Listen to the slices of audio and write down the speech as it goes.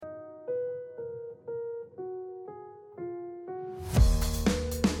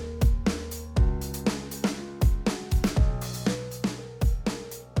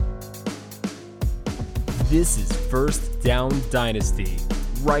This is First Down Dynasty,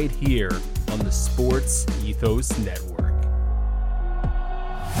 right here on the Sports Ethos Network.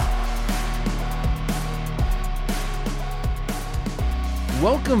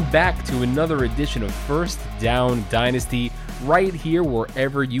 Welcome back to another edition of First Down Dynasty, right here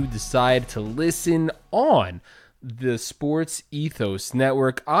wherever you decide to listen on the Sports Ethos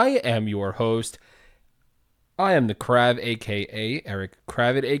Network. I am your host. I am the Krav, a.k.a. Eric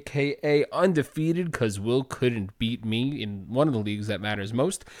Kravitz, a.k.a. Undefeated, because Will couldn't beat me in one of the leagues that matters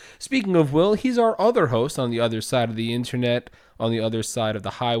most. Speaking of Will, he's our other host on the other side of the internet, on the other side of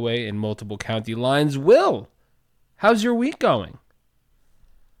the highway in multiple county lines. Will, how's your week going?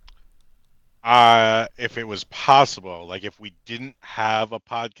 If it was possible, like if we didn't have a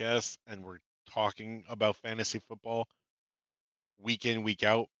podcast and we're talking about fantasy football week in, week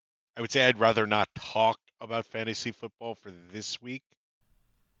out, I would say I'd rather not talk about fantasy football for this week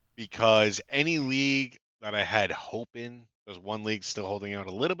because any league that I had hope in, there's one league still holding out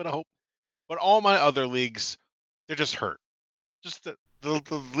a little bit of hope, but all my other leagues, they're just hurt. Just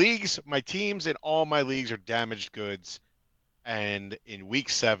the leagues, my teams in all my leagues are damaged goods. And in week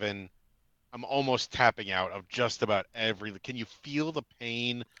 7, I'm almost tapping out of just about every. Can you feel the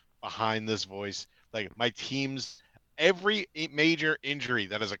pain behind this voice? Like my teams, every major injury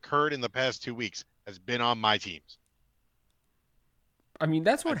that has occurred in the past 2 weeks has been on my teams. I mean,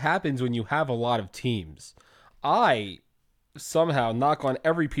 that's I, what happens when you have a lot of teams. I somehow, knock on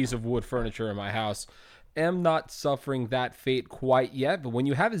every piece of wood furniture in my house, am not suffering that fate quite yet. But when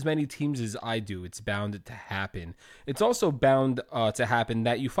you have as many teams as I do, it's bound to happen. It's also bound to happen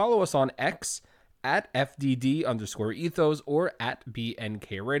that you follow us on X at FDD_ethos or at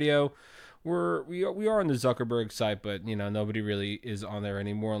BNK Radio. We are on the Zuckerberg site, but nobody really is on there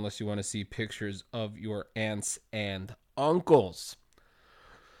anymore unless you want to see pictures of your aunts and uncles.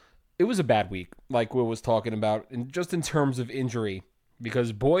 It was a bad week, like Will was talking about, and just in terms of injury,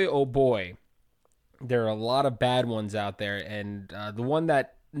 because boy, oh boy, there are a lot of bad ones out there, and the one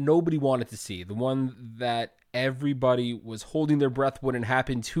that nobody wanted to see, the one that everybody was holding their breath wouldn't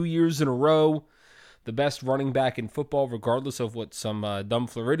happen 2 years in a row, the best running back in football, regardless of what some dumb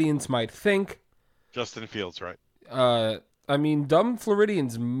Floridians might think. Justin Fields, right? I mean, dumb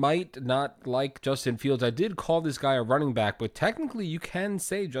Floridians might not like Justin Fields. I did call this guy a running back, but technically you can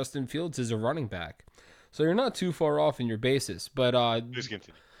say Justin Fields is a running back. So you're not too far off in your basis. But Please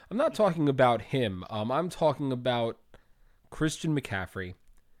continue. I'm not talking about him. I'm talking about Christian McCaffrey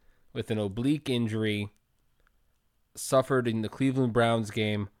with an oblique injury suffered in the Cleveland Browns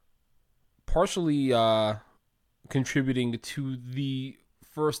game, partially contributing to the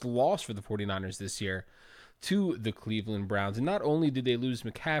first loss for the 49ers this year to the Cleveland Browns. And not only did they lose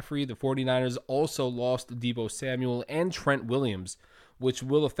McCaffrey, the 49ers also lost Deebo Samuel and Trent Williams, which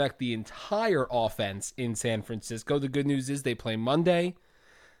will affect the entire offense in San Francisco. The good news is they play Monday,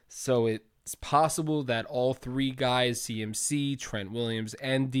 so it's possible that all three guys, CMC, Trent Williams,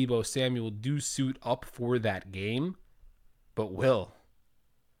 and Deebo Samuel, do suit up for that game. But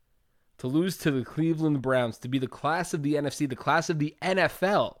to lose to the Cleveland Browns, to be the class of the NFC, the class of the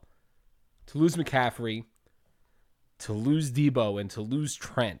NFL, to lose McCaffrey, to lose Deebo, and to lose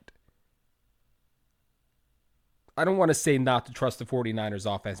Trent. I don't want to say not to trust the 49ers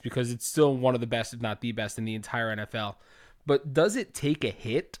offense because it's still one of the best, if not the best, in the entire NFL. But does it take a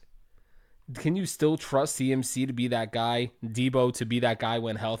hit? Can you still trust CMC to be that guy, Deebo to be that guy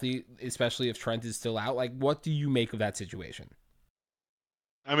when healthy, especially if Trent is still out? Like, what do you make of that situation?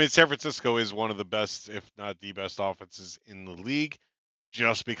 I mean, San Francisco is one of the best, if not the best, offenses in the league,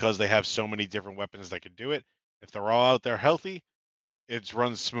 just because they have so many different weapons that can do it. If they're all out there healthy, it's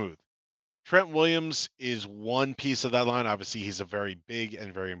runs smooth. Trent Williams is one piece of that line. Obviously, he's a very big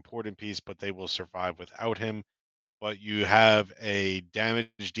and very important piece, but they will survive without him. But you have a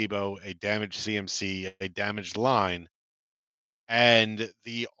damaged Deebo, a damaged CMC, a damaged line. And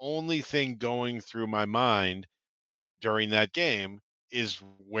the only thing going through my mind during that game is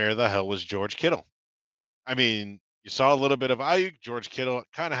where the hell was George Kittle? I mean, you saw a little bit of Ayuk. George Kittle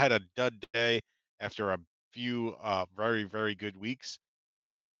kind of had a dud day after a few very, very good weeks.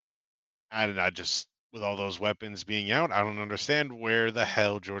 And I just, with all those weapons being out, I don't understand where the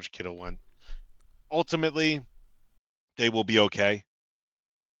hell George Kittle went. Ultimately, they will be okay,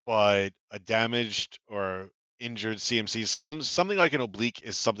 but a damaged or injured CMC, something like an oblique,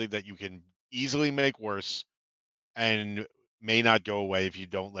 is something that you can easily make worse and may not go away if you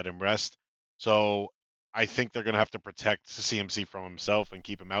don't let him rest. So I think they're going to have to protect CMC from himself and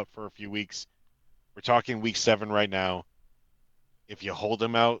keep him out for a few weeks. We're talking week 7 right now. If you hold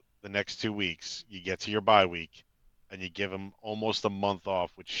him out the next 2 weeks, you get to your bye week and you give him almost a month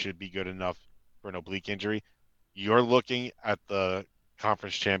off, which should be good enough for an oblique injury. You're looking at the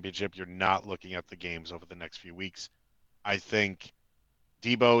conference championship. You're not looking at the games over the next few weeks. I think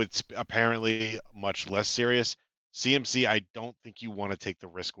Debo, it's apparently much less serious. CMC, I don't think you want to take the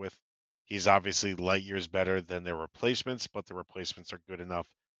risk with. He's obviously light years better than their replacements, but the replacements are good enough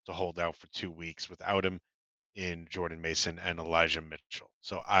to hold out for 2 weeks without him in Jordan Mason and Elijah Mitchell.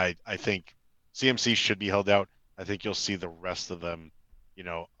 So I think CMC should be held out. I think you'll see the rest of them,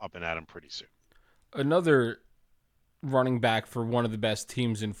 up and at him pretty soon. Another running back for one of the best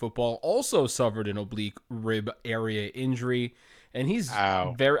teams in football also suffered an oblique rib area injury. And he's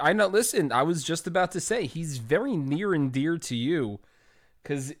Ow. I know, listen, I was just about to say, he's very near and dear to you.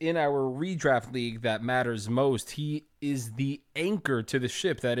 Because in our redraft league that matters most, he is the anchor to the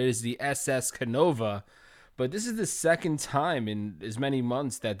ship that is the SS Canova. But this is the second time in as many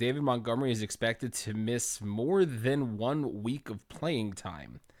months that David Montgomery is expected to miss more than 1 week of playing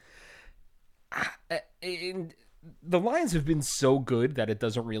time. And the Lions have been so good that it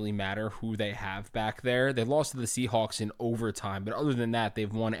doesn't really matter who they have back there. They lost to the Seahawks in overtime, but other than that,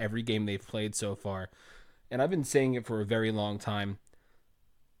 they've won every game they've played so far. And I've been saying it for a very long time.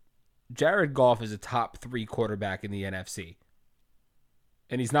 Jared Goff is a top 3 quarterback in the NFC.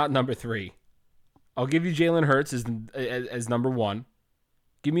 And he's not number 3. I'll give you Jalen Hurts as number 1.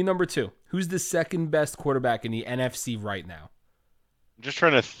 Give me number 2. Who's the second best quarterback in the NFC right now? I'm just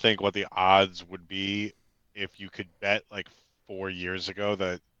trying to think what the odds would be if you could bet like 4 years ago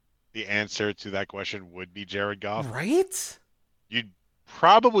that the answer to that question would be Jared Goff. Right? You'd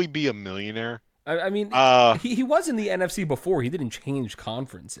probably be a millionaire. I mean, he was in the NFC before. He didn't change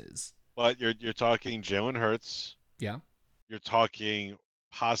conferences. But you're talking Jalen Hurts. Yeah. You're talking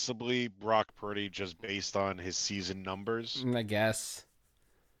possibly Brock Purdy just based on his season numbers. I guess.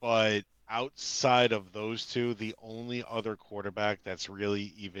 But outside of those two, the only other quarterback that's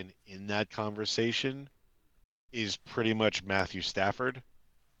really even in that conversation is pretty much Matthew Stafford,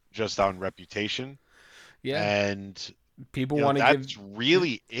 just on reputation. Yeah. And people want to give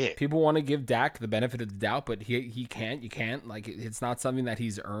really it. People want to give Dak the benefit of the doubt, but he can't. You can't. Like, it's not something that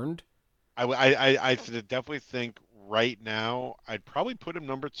he's earned. I definitely think right now I'd probably put him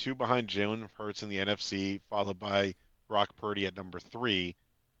number 2 behind Jalen Hurts in the NFC, followed by Brock Purdy at number 3,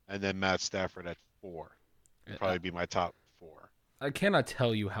 and then Matt Stafford at 4. Would probably be my top 4. I cannot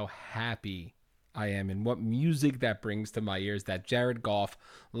tell you how happy I am and what music that brings to my ears that Jared Goff,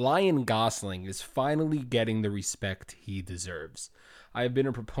 Ryan Gosling, is finally getting the respect he deserves. I have been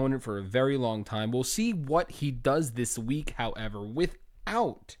a proponent for a very long time. We'll see what he does this week, however,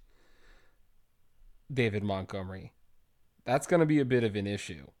 without David Montgomery. That's going to be a bit of an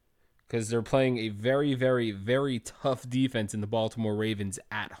issue because they're playing a very, very, very tough defense in the Baltimore Ravens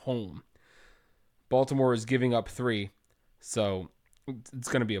at home. Baltimore is giving up 3, so it's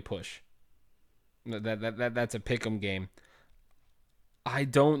going to be a push. That's a pick'em game. I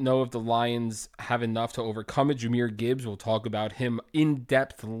don't know if the Lions have enough to overcome it. Jahmyr Gibbs, we'll talk about him in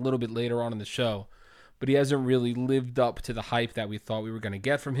depth a little bit later on in the show, but he hasn't really lived up to the hype that we thought we were going to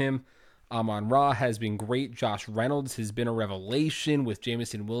get from him. Amon-Ra has been great. Josh Reynolds has been a revelation with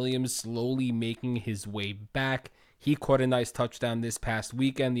Jameson Williams slowly making his way back. He caught a nice touchdown this past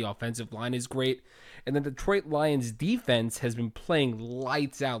weekend. The offensive line is great. And the Detroit Lions defense has been playing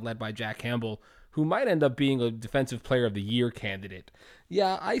lights out, led by Jack Campbell, who might end up being a Defensive Player of the Year candidate.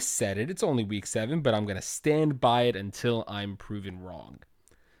 Yeah, I said it. It's only week 7, but I'm going to stand by it until I'm proven wrong.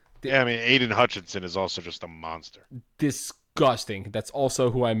 Yeah, I mean, Aiden Hutchinson is also just a monster. Disgusting. That's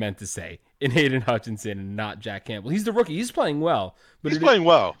also who I meant to say. In Aiden Hutchinson and not Jack Campbell. He's the rookie. He's playing well. But he's playing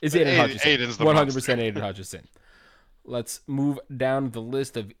well. It's Aiden Hutchinson. Aiden's the 100% monster. Aiden Hutchinson. Let's move down the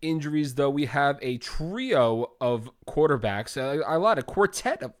list of injuries, though. We have a trio of quarterbacks,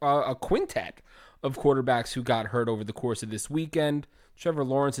 a quintet of quarterbacks who got hurt over the course of this weekend. Trevor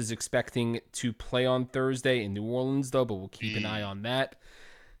Lawrence is expecting to play on Thursday in New Orleans, though, but we'll keep an eye on that.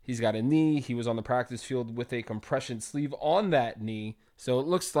 He's got a knee. He was on the practice field with a compression sleeve on that knee, so it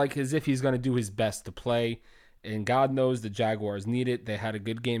looks like as if he's going to do his best to play. And God knows the Jaguars need it. They had a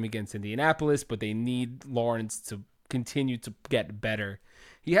good game against Indianapolis, but they need Lawrence to continue to get better.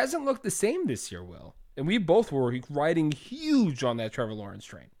 He hasn't looked the same this year, Will. And we both were riding huge on that Trevor Lawrence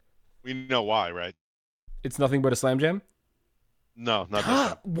train. We know why, right? It's nothing but a slam jam? No, not this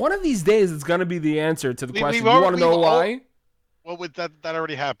time. One of these days, it's going to be the answer to the question. You want to know why? Well, with that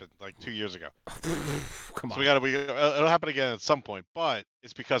already happened like 2 years ago. Come on. So it'll happen again at some point, but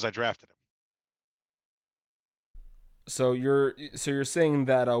it's because I drafted him. So you're saying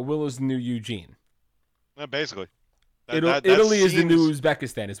that Will is the new Eugene? Basically. Italy is the new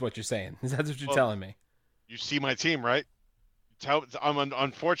Uzbekistan, is what you're saying. That's what you're telling me. You see my team, right?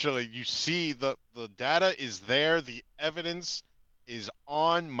 Unfortunately, you see the data is there. The evidence is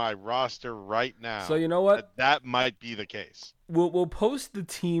on my roster right So now you know that what? that might be the case. We'll post the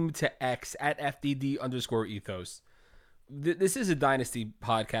team to X at FDD_ethos. This is a dynasty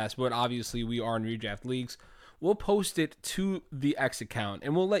podcast, but obviously we are in redraft leagues. We'll post it to the X account,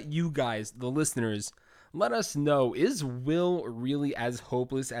 and we'll let you guys, the listeners, let us know, is Will really as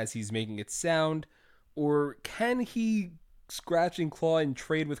hopeless as he's making it sound, or can he scratch and claw and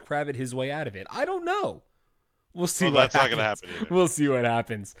trade with Kravitz his way out of it? I don't know. We'll see Well, what that's not going to happens. happen either. We'll see what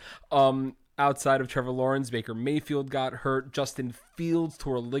happens. Outside of Trevor Lawrence, Baker Mayfield got hurt. Justin Fields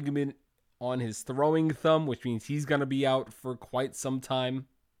tore a ligament on his throwing thumb, which means he's going to be out for quite some time.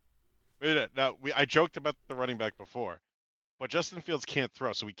 Now, I joked about the running back before, but Justin Fields can't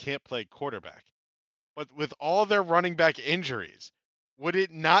throw, so we can't play quarterback. But with all their running back injuries, would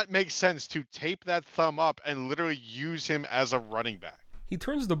it not make sense to tape that thumb up and literally use him as a running back? He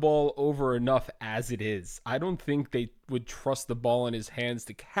turns the ball over enough as it is. I don't think they would trust the ball in his hands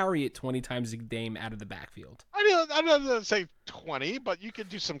to carry it 20 times a game out of the backfield. I'm not going to say 20, but you could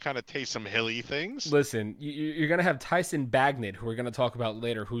do some kind of Taysom Hilly things. Listen, you're going to have Tyson Bagnet, who we're going to talk about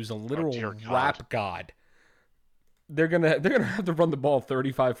later, who's a Oh, literal dear God. rap god. They're gonna have to run the ball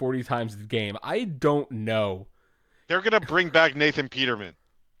 35, 40 times the game. I don't know. They're going to bring back Nathan Peterman.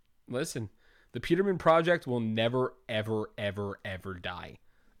 Listen, the Peterman project will never, ever, ever, ever die.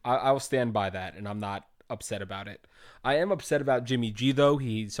 I'll stand by that, and I'm not upset about it. I am upset about Jimmy G, though.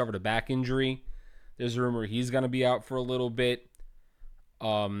 He suffered a back injury. There's a rumor he's going to be out for a little bit.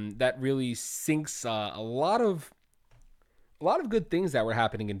 That really sinks a lot of good things that were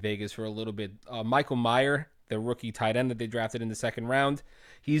happening in Vegas for a little bit. Michael Mayer, the rookie tight end that they drafted in the second round,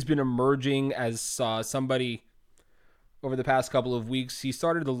 he's been emerging as somebody over the past couple of weeks. He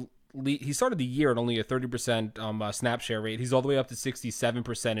started the year at only a 30% snap share rate. He's all the way up to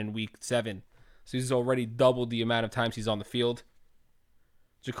 67% in week 7. So he's already doubled the amount of times he's on the field.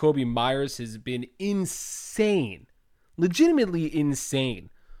 Jacoby Myers has been insane, legitimately insane,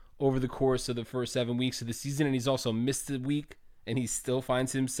 over the course of the first 7 weeks of the season. And he's also missed a week, and he still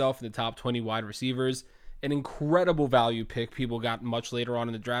finds himself in the top 20 wide receivers. An incredible value pick. People got much later on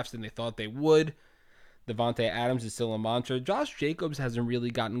in the drafts than they thought they would. Devontae Adams is still a mantra. Josh Jacobs hasn't really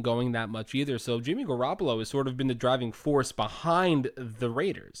gotten going that much either. So Jimmy Garoppolo has sort of been the driving force behind the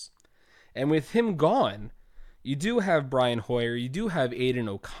Raiders. And with him gone, you do have Brian Hoyer, you do have Aiden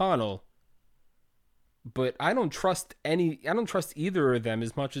O'Connell, but I don't trust either of them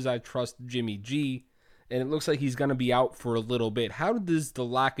as much as I trust Jimmy G. And it looks like he's going to be out for a little bit. How does the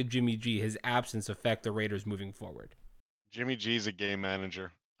lack of Jimmy G, his absence, affect the Raiders moving forward? Jimmy G's a game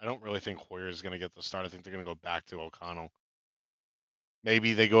manager. I don't really think Hoyer is going to get the start. I think they're going to go back to O'Connell.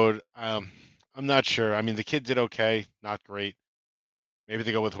 Maybe they go. I'm not sure. I mean, the kid did okay, not great. Maybe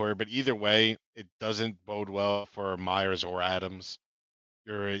they go with Hoyer, but either way, it doesn't bode well for Myers or Adams.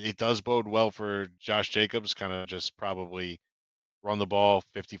 It does bode well for Josh Jacobs, kind of just probably run the ball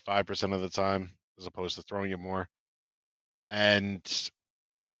 55% of the time as opposed to throwing it more. And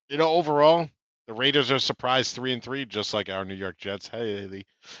overall, the Raiders are surprised 3-3, just like our New York Jets. Hey, Lee.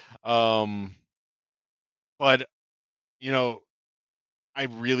 But you know, I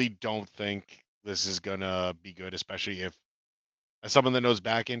really don't think this is gonna be good, especially if, as someone that knows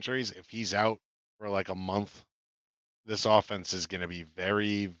back injuries, if he's out for like a month, this offense is gonna be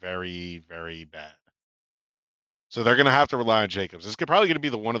very, very, very bad. So they're gonna have to rely on Jacobs. This could probably gonna be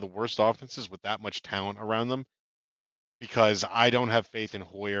one of the worst offenses with that much talent around them, because I don't have faith in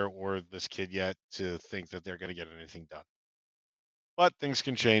Hoyer or this kid yet to think that they're gonna get anything done. But things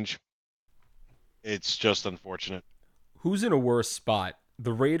can change. It's just unfortunate. Who's in a worse spot?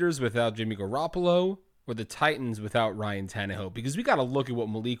 The Raiders without Jimmy Garoppolo or the Titans without Ryan Tannehill? Because we got to look at what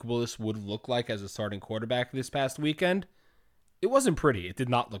Malik Willis would look like as a starting quarterback this past weekend. It wasn't pretty. It did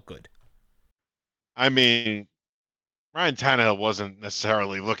not look good. I mean, Ryan Tannehill wasn't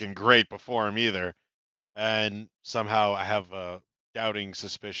necessarily looking great before him either. And somehow I have a doubting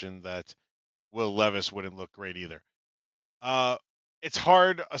suspicion that Will Levis wouldn't look great either. Uh, it's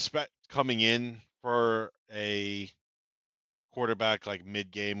hard coming in for a quarterback like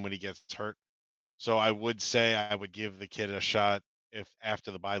mid-game when he gets hurt. So I would say I would give the kid a shot if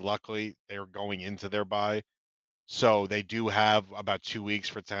after the bye. Luckily, they're going into their bye. So they do have about 2 weeks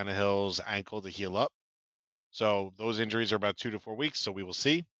for Tannehill's ankle to heal up. So those injuries are about 2 to 4 weeks. So we will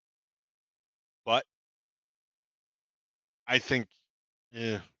see. But I think,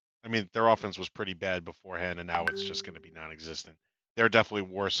 yeah, I mean, their offense was pretty bad beforehand, and now it's just going to be non-existent. They're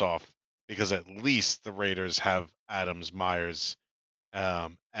definitely worse off because at least the Raiders have Adams, Myers,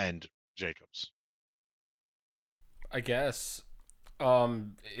 and Jacobs. I guess.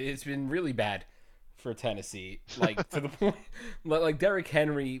 It's been really bad for Tennessee. Like to the point, like Derrick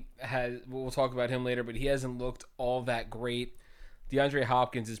Henry has. We'll talk about him later, but he hasn't looked all that great. DeAndre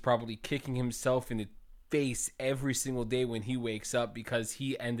Hopkins is probably kicking himself in the face every single day when he wakes up because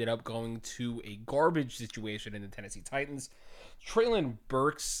he ended up going to a garbage situation in the Tennessee Titans. Traylon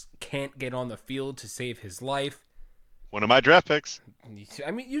Burks can't get on the field to save his life. One of my draft picks.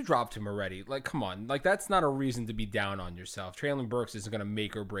 I mean, you dropped him already. Like, come on. Like, that's not a reason to be down on yourself. Traylon Burks isn't going to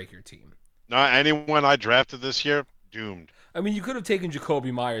make or break your team. Not anyone I drafted this year, doomed. I mean, you could have taken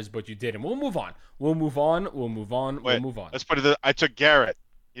Jacoby Myers, but you didn't. We'll move on. We'll move on. We'll move on. We'll Wait, move on. let's put it. I took Garrett.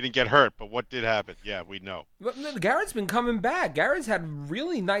 He didn't get hurt, but what did happen? Yeah, we know. But Garrett's been coming back. Garrett's had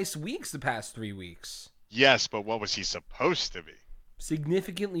really nice weeks the past 3 weeks. Yes, but what was he supposed to be?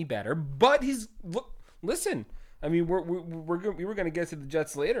 Significantly better, but he's look. Listen, I mean, we were gonna get to the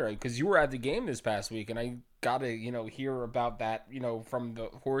Jets later because you were at the game this past week, and I gotta hear about that from the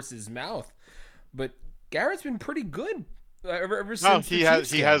horse's mouth. But Garrett's been pretty good ever since. No, the he has.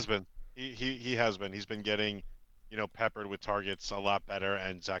 Chiefs He game. has been. He has been. He's been getting, peppered with targets a lot better,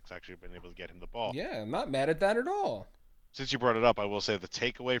 and Zach's actually been able to get him the ball. Yeah, I'm not mad at that at all. Since you brought it up, I will say the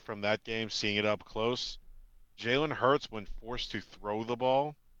takeaway from that game, seeing it up close, Jalen Hurts, when forced to throw the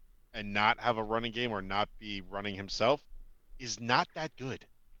ball and not have a running game or not be running himself, is not that good.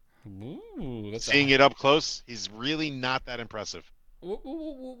 Ooh, that's Seeing it up close, he's really not that impressive.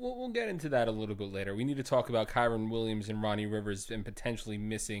 we'll get into that a little bit later. We need to talk about Kyron Williams and Ronnie Rivers and potentially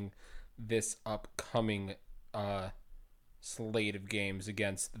missing this upcoming slate of games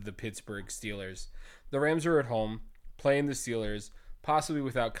against the Pittsburgh Steelers. The Rams are at home playing the Steelers, possibly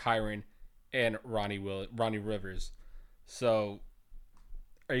without Kyron and Ronnie Rivers. So,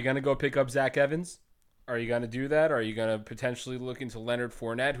 are you going to go pick up Zach Evans? Are you going to do that? Or are you going to potentially look into Leonard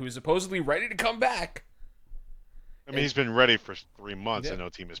Fournette, who's supposedly ready to come back? I mean, he's been ready for 3 months, Yeah. and no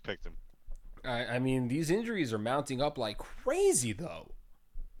team has picked him. I mean, these injuries are mounting up like crazy, though.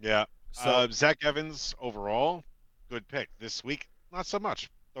 Yeah. So, Zach Evans, overall, good pick. This week, not so much.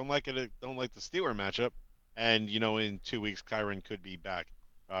 Don't like it. Don't like the Steeler matchup. And, in 2 weeks, Kyron could be back.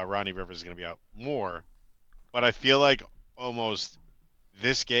 Ronnie Rivers is going to be out more. But I feel like almost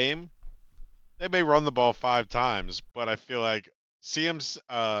this game, they may run the ball 5 times, but I feel like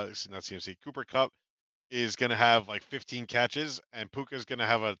not CMC, Cooper Kupp is going to have like 15 catches, and Puka's going to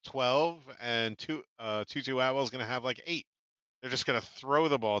have a 12, and Tutu Atwell's going to have like 8. They're just going to throw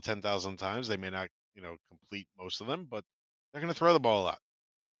the ball 10,000 times. They may not, complete most of them, but they're going to throw the ball a lot.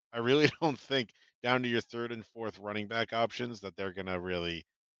 I really don't think down to your third and fourth running back options that they're going to really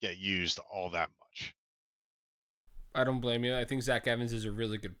get used all that much. I don't blame you. I think Zach Evans is a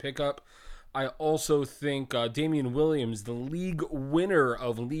really good pickup. I also think Damian Williams, the league winner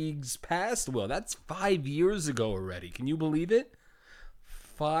of leagues past, well, that's 5 years ago already. Can you believe it?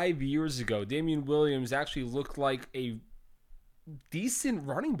 5 years ago, Damian Williams actually looked like a decent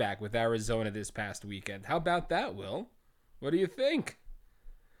running back with Arizona this past weekend. How about that, Will? What do you think?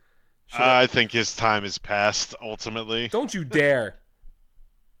 I think his time is past, ultimately. Don't you dare.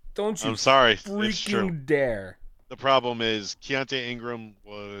 Don't you I'm sorry. It's true. freaking dare. The problem is Keontae Ingram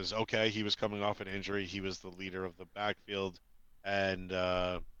was okay. He was coming off an injury. He was the leader of the backfield. And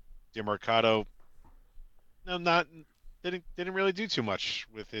DeMarcado didn't really do too much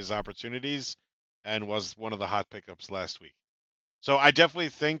with his opportunities and was one of the hot pickups last week. So I definitely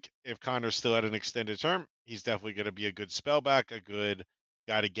think if Connor's still at an extended term, he's definitely going to be a good spellback, a good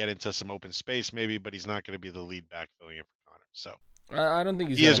guy to get into some open space maybe, but he's not going to be the lead back filling in for Connor. So I don't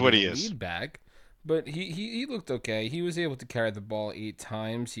think he's he is gonna what be he the is. lead back, but he looked okay. He was able to carry the ball 8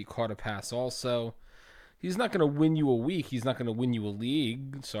 times. He caught a pass also. He's not going to win you a week. He's not going to win you a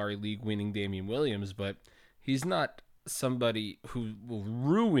league. Sorry, league winning Damian Williams, but he's not somebody who will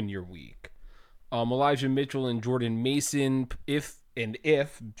ruin your week. Elijah Mitchell and Jordan Mason, if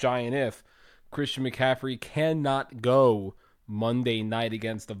giant if Christian McCaffrey cannot go Monday night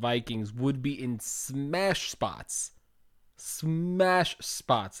against the Vikings, would be in smash spots,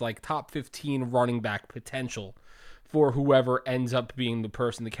 like top 15 running back potential for whoever ends up being the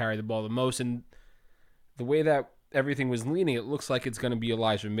person to carry the ball the most. And the way that everything was leaning, it looks like it's going to be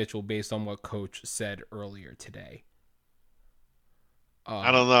Elijah Mitchell based on what Coach said earlier today.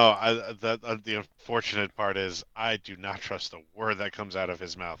 I don't know. The unfortunate part is I do not trust a word that comes out of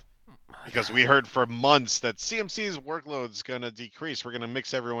his mouth, because we heard for months that CMC's workload is going to decrease. We're going to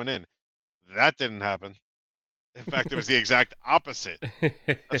mix everyone in. That didn't happen. In fact, it was the exact opposite.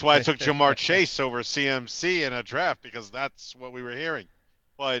 That's why I took Jamar Chase over CMC in a draft, because that's what we were hearing.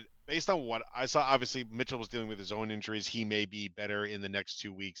 But based on what I saw, obviously Mitchell was dealing with his own injuries. He may be better in the next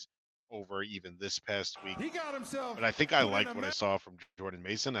 2 weeks over even this past week. He got himself But I think I put in liked a what I mess. saw from Jordan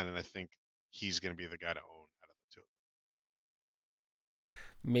Mason, and I think he's going to be the guy to own out of the two.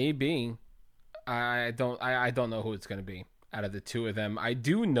 Maybe. I don't know who it's going to be out of the two of them. I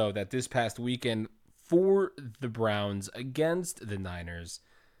do know that this past weekend for the Browns against the Niners,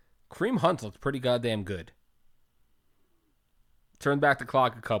 Kareem Hunt looked pretty goddamn good. Turn back the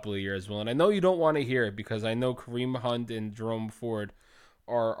clock a couple of years, Will, and I know you don't want to hear it because I know Kareem Hunt and Jerome Ford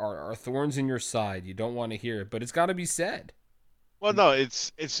are thorns in your side. You don't want to hear it, but it's got to be said. Well, no,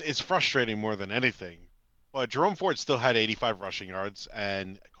 it's frustrating more than anything. But Jerome Ford still had 85 rushing yards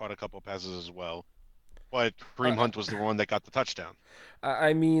and caught a couple passes as well. But Kareem Uh, Hunt was the one that got the touchdown.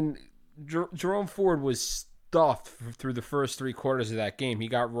 I mean, Jerome Ford was stuffed through the first three quarters of that game. He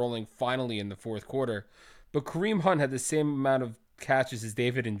got rolling finally in the fourth quarter, but Kareem Hunt had the same amount of catches as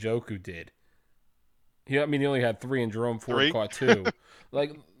David Njoku did. He only had three, and Jerome Ford Three. caught two.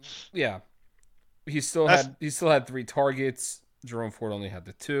 Like, yeah, That's he still had three targets. Jerome Ford only had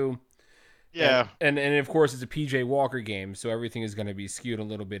the two. yeah. And of course it's a PJ Walker game, so everything is going to be skewed a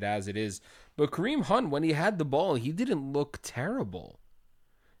little bit as it is. But Kareem Hunt, when he had the ball, he didn't look terrible.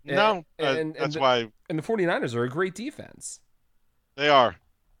 And No, and and that's the, why and the 49ers are a great defense. they are.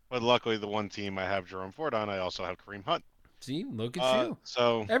 But luckily, the one team I have Jerome Ford on, I also have Kareem Hunt. See, look at you.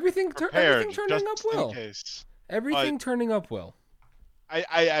 So Everything prepared turning just up in well. case. But Everything turning up well.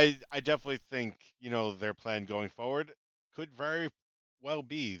 I definitely think their plan going forward could very well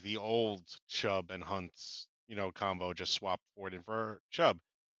be the old Chubb and Hunt's combo, just swap Ford in for Chubb.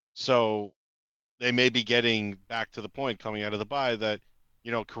 So they may be getting back to the point coming out of the bye that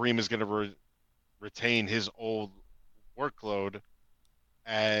Kareem is going to retain his old workload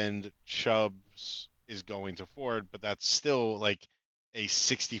and Chubb's is going to Ford, but that's still like a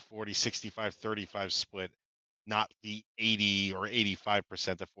 60-40, 65-35 split, not the 80 or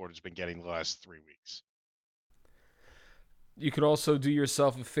 85% that Ford has been getting the last 3 weeks. You could also do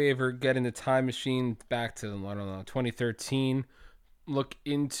yourself a favor, get in the time machine back to, I don't know, 2013. Look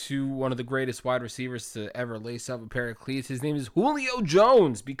into one of the greatest wide receivers to ever lace up a pair of cleats. His name is Julio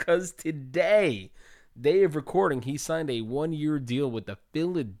Jones, because today, day of recording, he signed a 1-year deal with the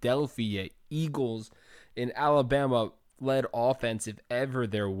Philadelphia Eagles, an Alabama led offense, if ever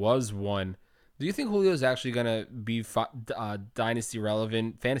there was one. Do you think Julio is actually going to be dynasty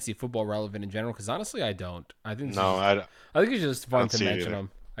relevant, fantasy football relevant in general? Because honestly, I don't. No, I I think it's just fun don't to see it mention either.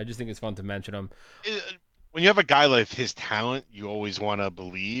 him. I just think it's fun to mention him. When you have a guy like his talent, you always want to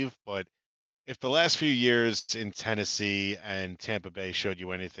believe, but if the last few years in Tennessee and Tampa Bay showed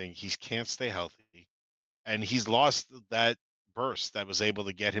you anything, he can't stay healthy. And he's lost that burst that was able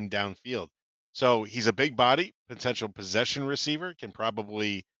to get him downfield. So he's a big body, potential possession receiver, can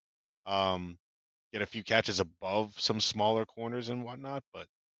probably um, get a few catches above some smaller corners and whatnot, but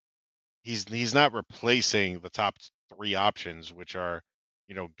he's not replacing the top three options, which are,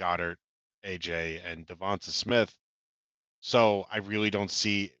 Goddard, AJ, and Devonta Smith. So I really don't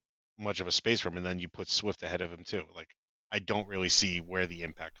see much of a space for him. And then you put Swift ahead of him too. Like I don't really see where the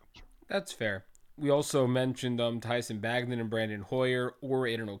impact comes from. That's fair. We also mentioned Tyson Bagnon and Brandon Hoyer or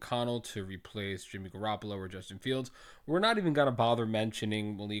Aiden O'Connell to replace Jimmy Garoppolo or Justin Fields. We're not even going to bother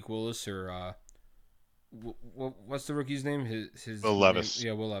mentioning Malik Willis or what's the rookie's name? His Will name, Levis.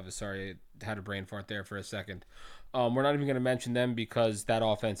 yeah, Will Levis. Sorry, I had a brain fart there for a second. We're not even going to mention them because that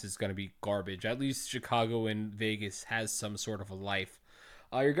offense is going to be garbage. At least Chicago and Vegas has some sort of a life.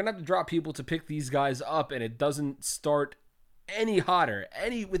 You're going to have to drop people to pick these guys up, and it doesn't start any hotter,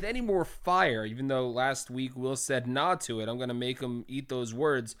 with any more fire. Even though last week Will said not to it, I'm going to make him eat those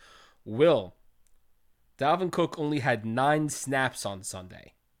words. Will, Dalvin Cook only had 9 snaps on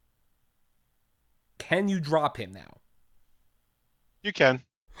Sunday. Can you drop him now? You can.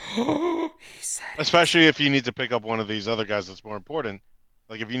 He said it. Especially if you need to pick up one of these other guys that's more important.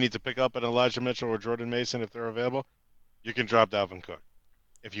 Like if you need to pick up an Elijah Mitchell or Jordan Mason if they're available, you can drop Dalvin Cook.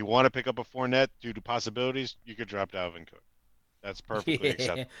 If you want to pick up a Fournette due to possibilities, you could drop Dalvin Cook. That's perfectly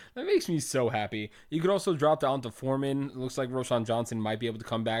Yeah, acceptable. that makes me so happy. You could also drop down to Foreman. It looks like Roshan Johnson might be able to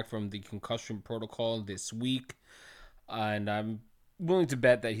come back from the concussion protocol this week. And I'm willing to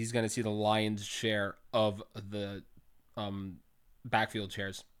bet that he's going to see the lion's share of the backfield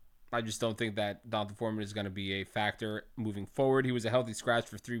shares. I just don't think that Donta Foreman is going to be a factor moving forward. He was a healthy scratch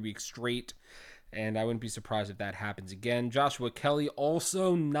for 3 weeks straight, and I wouldn't be surprised if that happens again. Joshua Kelly,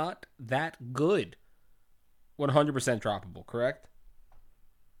 also not that good. 100% droppable, correct?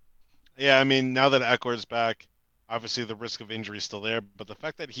 Yeah, I mean, now that Eckler's back, obviously the risk of injury is still there, but the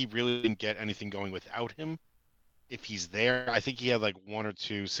fact that he really didn't get anything going without him, if he's there, I think he had like one or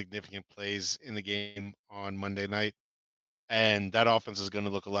two significant plays in the game on Monday night. and that offense is going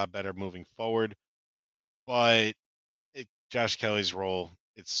to look a lot better moving forward. But Josh Kelly's role,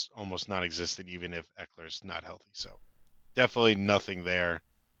 it's almost non-existent, even if Eckler's not healthy. So definitely nothing there.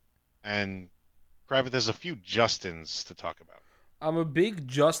 And Kravitz, there's a few Justins to talk about. I'm a big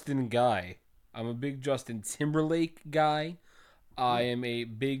Justin guy. I'm a big Justin Timberlake guy. I Mhm. am a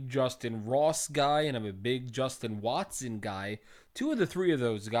big Justin Ross guy, and I'm a big Justin Watson guy. Two of the three of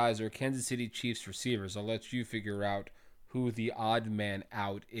those guys are Kansas City Chiefs receivers. I'll let you figure out who the odd man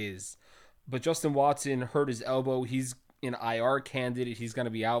out is. But Justin Watson hurt his elbow. He's an IR candidate. He's going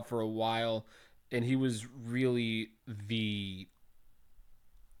to be out for a while. And he was really the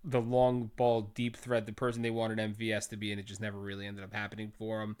long ball deep threat, the person they wanted MVS to be, and it just never really ended up happening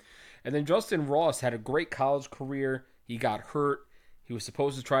for him. And then Justin Ross had a great college career. He got hurt. He was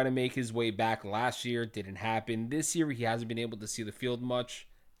supposed to try to make his way back last year. Didn't happen. This year, he hasn't been able to see the field much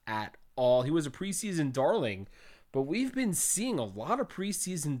at all. He was a preseason darling, but we've been seeing a lot of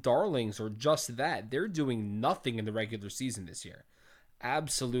preseason darlings, or just that. They're doing nothing in the regular season this year.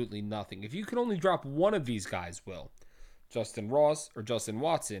 Absolutely nothing. If you could only drop one of these guys, Will, Justin Ross or Justin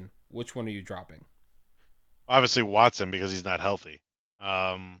Watson, which one are you dropping? Obviously Watson because he's not healthy.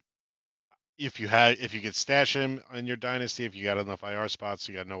 Um, if you could stash him in your dynasty, if you got enough IR spots,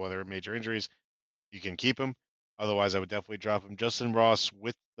 you got no other major injuries, you can keep him. Otherwise, I would definitely drop him. Justin Ross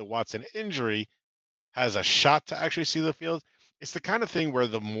with the Watson injury has a shot to actually see the field. It's the kind of thing where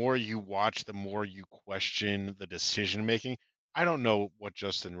the more you watch, the more you question the decision making. I don't know what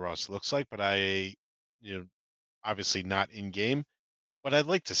Justin Ross looks like, but you know, obviously not in game, but I'd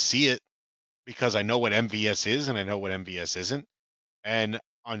like to see it because I know what MVS is and I know what MVS isn't. And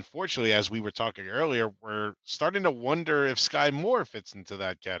unfortunately, as we were talking earlier, we're starting to wonder if Sky Moore fits into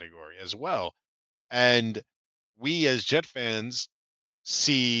that category as well. And we as Jet fans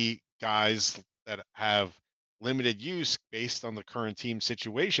see guys that have limited use based on the current team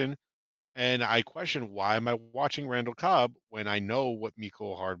situation. And I question, why am I watching Randall Cobb when I know what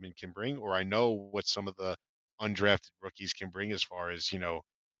Miko Hardman can bring, or I know what some of the undrafted rookies can bring as far as,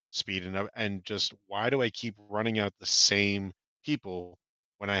 speed and just why do I keep running out the same people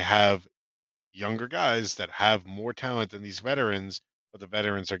when I have younger guys that have more talent than these veterans, but the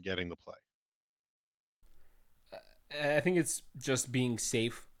veterans are getting the play? I think it's just being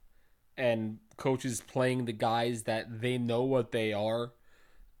safe and coaches playing the guys that they know what they are.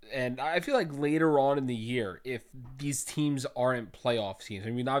 And I feel like later on in the year, if these teams aren't playoff teams,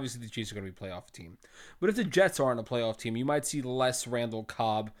 I mean, obviously the Chiefs are going to be a playoff team, but if the Jets aren't a playoff team, you might see less Randall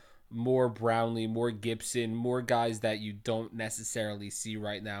Cobb, more Brownlee, more Gibson, more guys that you don't necessarily see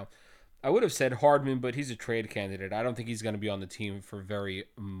right now. I would have said Hardman, but he's a trade candidate. I don't think he's going to be on the team for very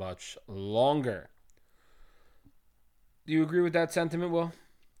much longer. Do you agree with that sentiment, Will?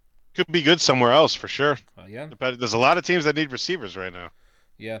 Could be good somewhere else for sure. Yeah. But there's a lot of teams that need receivers right now.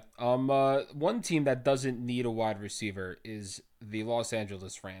 Yeah. One team that doesn't need a wide receiver is the Los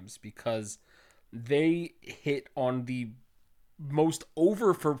Angeles Rams because they hit on the most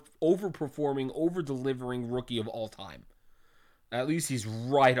overperforming, over delivering rookie of all time. At least he's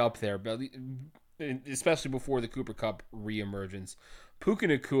right up there, but especially before the Cooper Cup reemergence. Puka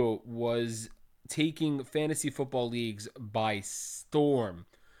Nacua was taking fantasy football leagues by storm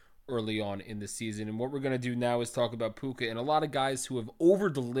early on in the season. And what we're going to do now is talk about Puka and a lot of guys who have over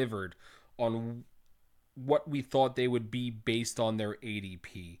delivered on what we thought they would be based on their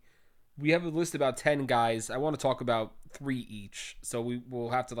ADP. We have a list about 10 guys. I want to talk about 3 each. So we will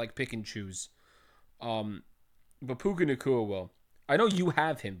have to like pick and choose. Um, but Puka Nacua will. I know you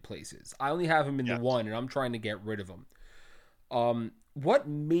have him places. I only have him in the Yes. one, and I'm trying to get rid of him. What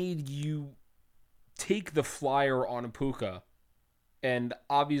made you take the flyer on Puka, and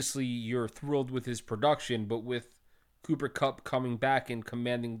obviously you're thrilled with his production, but with Cooper Cup coming back and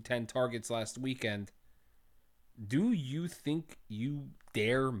commanding 10 targets last weekend, do you think you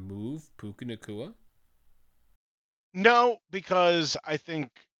dare move Puka Nacua? No, because I think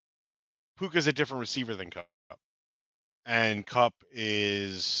Puka's a different receiver than Cup. And Cup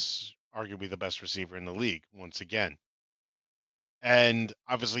is arguably the best receiver in the league once again. And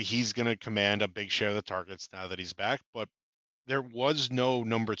obviously he's going to command a big share of the targets now that he's back, but there was no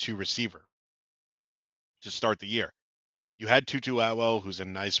number 2 receiver to start the year. You had Tutu Atwell, who's a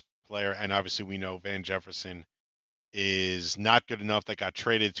nice player, and obviously we know Van Jefferson is not good enough, that got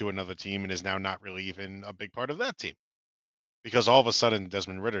traded to another team and is now not really even a big part of that team. Because all of a sudden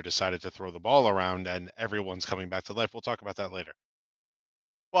Desmond Ritter decided to throw the ball around and everyone's coming back to life. We'll talk about that later.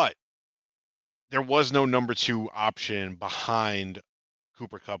 But there was no number 2 option behind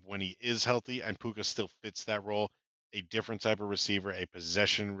Cooper Cup when he is healthy, and Puka still fits that role. A different type of receiver, a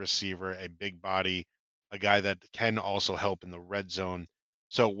possession receiver, a big body, a guy that can also help in the red zone.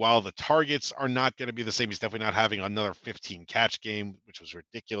 So while the targets are not going to be the same, he's definitely not having another 15 catch game, which was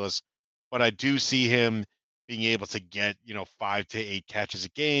ridiculous. But I do see him being able to get, 5 to 8 catches a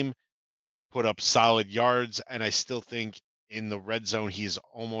game, put up solid yards, and I still think in the red zone he's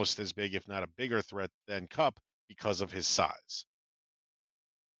almost as big, if not a bigger threat than Cup because of his size.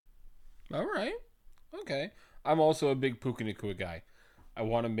 All right. Okay. I'm also a big Puka Nacua guy. I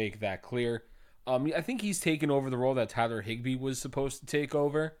want to make that clear. I think he's taken over the role that Tyler Higbee was supposed to take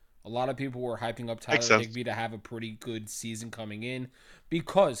over. A lot of people were hyping up Makes Tyler sense. Higbee to have a pretty good season coming in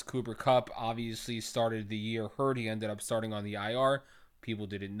because Cooper Kupp obviously started the year hurt. He ended up starting on the IR. People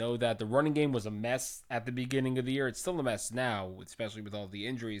didn't know that. The running game was a mess at the beginning of the year. It's still a mess now, especially with all the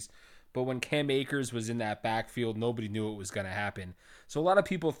injuries. But when Cam Akers was in that backfield, nobody knew it was going to happen. So a lot of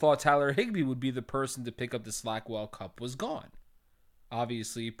people thought Tyler Higbee would be the person to pick up the slack while Kupp was gone.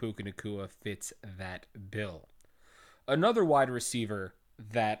 Obviously, Puka Nacua fits that bill. Another wide receiver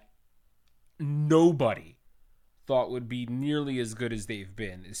that nobody thought would be nearly as good as they've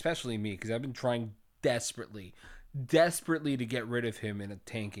been, especially me, because I've been trying desperately to get rid of him in a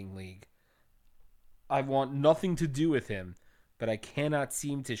tanking league. I want nothing to do with him, but I cannot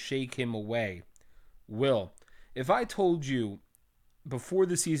seem to shake him away. Will, if I told you before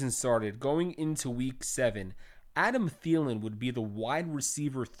the season started, going into week 7, Adam Thielen would be the wide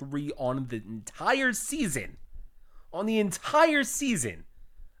receiver 3 on the entire season. On the entire season.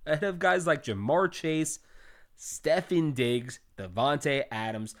 Ahead of guys like Jamar Chase, Stefon Diggs, Devontae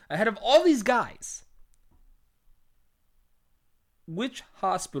Adams. Ahead of all these guys. Which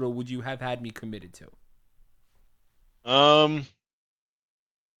hospital would you have had me committed to? Um,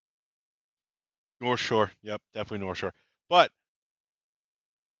 North Shore. Yep, definitely North Shore. But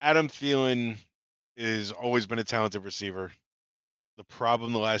Adam Thielen is always been a talented receiver. The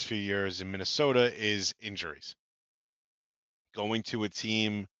problem the last few years in Minnesota is injuries. Going to a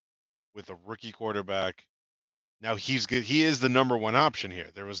team with a rookie quarterback. Now he's good. He is the number one option here.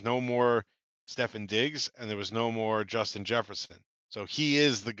 There was no more Stefon Diggs and there was no more Justin Jefferson. So he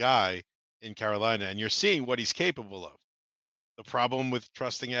is the guy in Carolina, and you're seeing what he's capable of. The problem with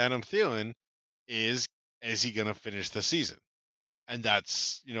trusting Adam Thielen is he going to finish the season? And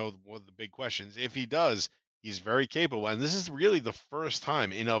that's, one of the big questions. If he does, he's very capable. And this is really the first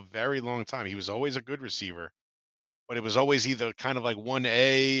time in a very long time. He was always a good receiver, but it was always either kind of like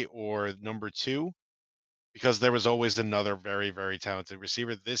 1A or number 2 because there was always another very, very talented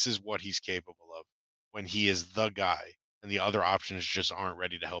receiver. This is what he's capable of when he is the guy and the other options just aren't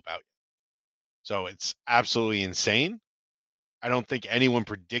ready to help out. So it's absolutely insane. I don't think anyone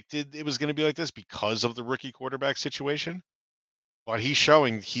predicted it was going to be like this because of the rookie quarterback situation. But he's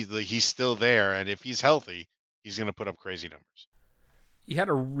showing he's still there, and if he's healthy, he's going to put up crazy numbers. He had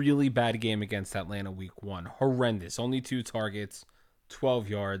a really bad game against Atlanta week 1. Horrendous. Only 2 targets, 12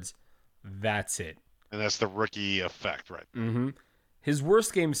 yards. That's it. And that's the rookie effect, right? Mm-hmm. His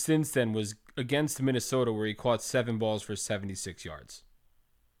worst game since then was against Minnesota, where he caught 7 balls for 76 yards.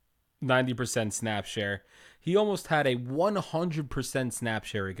 90% snap share. He almost had a 100% snap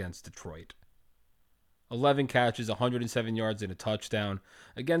share against Detroit. 11 catches, 107 yards, and a touchdown.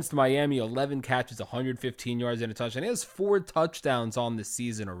 Against Miami, 11 catches, 115 yards, and a touchdown. He has 4 touchdowns on the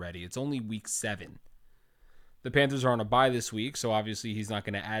season already. It's only week 7. The Panthers are on a bye this week, so obviously he's not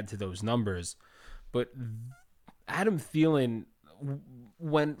going to add to those numbers. But Adam Thielen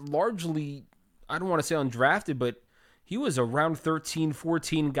went largely, I don't want to say undrafted, but he was a round 13,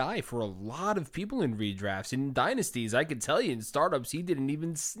 14 guy for a lot of people in redrafts. In dynasties, I could tell you in startups, he didn't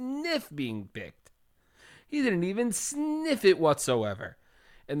even sniff being picked. He didn't even sniff it whatsoever.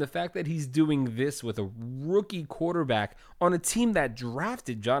 And the fact that he's doing this with a rookie quarterback on a team that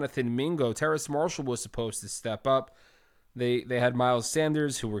drafted Jonathan Mingo, Terrace Marshall was supposed to step up. They had Miles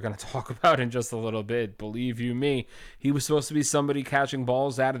Sanders, who we're going to talk about in just a little bit. Believe you me, he was supposed to be somebody catching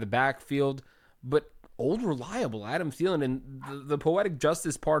balls out of the backfield. But old reliable Adam Thielen, and the poetic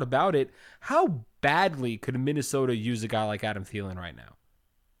justice part about it, how badly could Minnesota use a guy like Adam Thielen right now?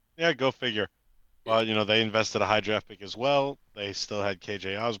 Yeah, go figure. Well, they invested a high draft pick as well. They still had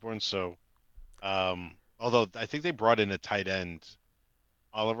KJ Osborne, so although I think they brought in a tight end,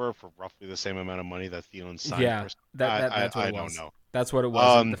 Oliver, for roughly the same amount of money that Thielen signed Yeah, for. that's what I it don't was. know. That's what it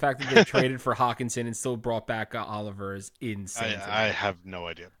was. And the Um, fact that they traded for Hawkinson and still brought back Oliver is insane to I me. have no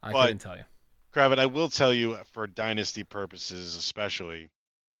idea. I But couldn't tell you. Kravit, I will tell you for dynasty purposes, especially,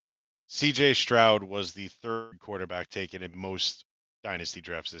 CJ Stroud was the third quarterback taken in most dynasty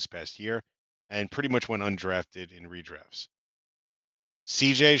drafts this past year and pretty much went undrafted in redrafts.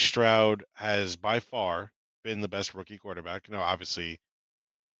 CJ Stroud has by far been the best rookie quarterback. Now, obviously,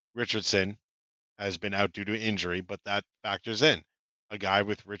 Richardson has been out due to injury, but that factors in. A guy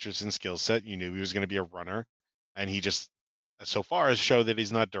with Richardson's skill set, you knew he was going to be a runner, and he just, so far, has showed that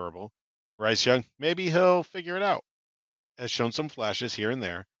he's not durable. Bryce Young, maybe he'll figure it out. Has shown some flashes here and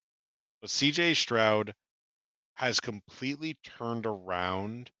there, but CJ Stroud has completely turned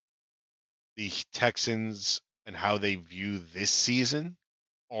around the Texans and how they view this season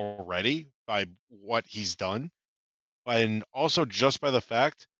already by what he's done, and also just by the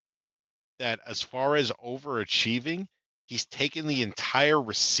fact that as far as overachieving, he's taken the entire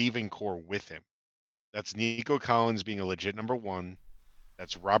receiving core with him. That's Nico Collins being a legit number one.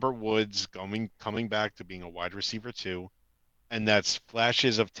 That's Robert Woods coming back to being a wide receiver too, and that's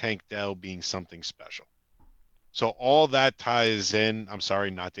flashes of Tank Dell being something special. So all that ties in. I'm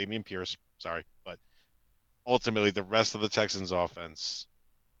sorry, not Damian Pierce. Sorry, but ultimately the rest of the Texans offense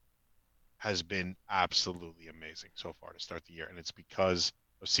has been absolutely amazing so far to start the year, and it's because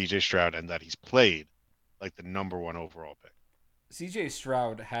of CJ Stroud and that he's played like the number one overall pick. CJ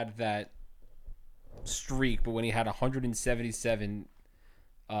Stroud had that streak, but when he had 177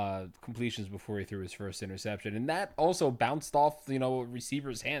 completions before he threw his first interception, and that also bounced off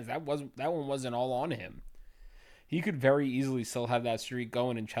receivers' hands. That one wasn't all on him. He could very easily still have that streak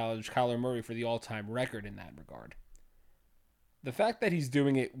going and challenge Kyler Murray for the all-time record in that regard. The fact that he's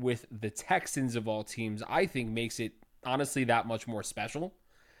doing it with the Texans of all teams, I think, makes it honestly that much more special.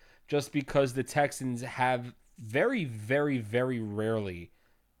 Just because the Texans have very, very, very rarely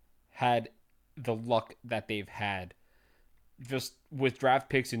had the luck that they've had just with draft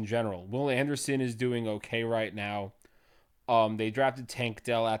picks in general. Will Anderson is doing okay right now. They drafted Tank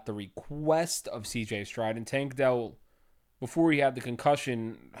Dell at the request of CJ Stroud, and Tank Dell, before he had the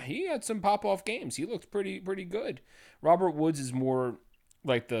concussion, he had some pop off games. He looked pretty good. Robert Woods is more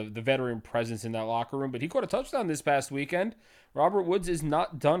like the veteran presence in that locker room, but he caught a touchdown this past weekend. Robert Woods is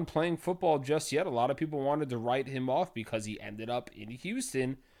not done playing football just yet. A lot of people wanted to write him off because he ended up in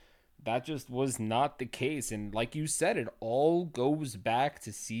Houston. That just was not the case. And like you said, it all goes back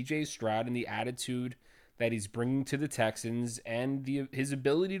to CJ Stroud and the attitude that he's bringing to the Texans and his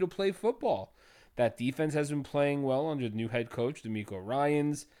ability to play football. That defense has been playing well under the new head coach, DeMeco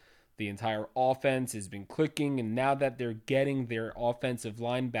Ryans. The entire offense has been clicking, and now that they're getting their offensive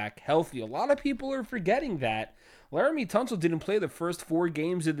line back healthy, a lot of people are forgetting that Laramie Tunsil didn't play the first 4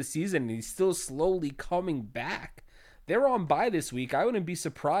 games of the season, and he's still slowly coming back. They're on bye this week. I wouldn't be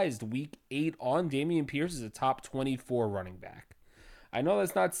surprised week 8 on Dameon Pierce is a top 24 running back. I know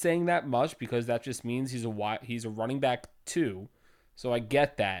that's not saying that much because that just means he's a running back too. So I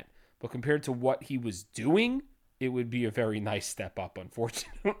get that. But compared to what he was doing, it would be a very nice step up,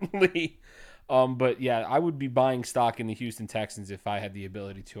 unfortunately. But yeah, I would be buying stock in the Houston Texans if I had the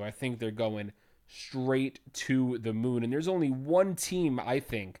ability to. I think they're going straight to the moon. And there's only one team, I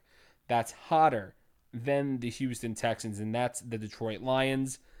think, that's hotter than the Houston Texans, and that's the Detroit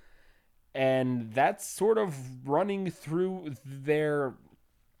Lions. And that's sort of running through their.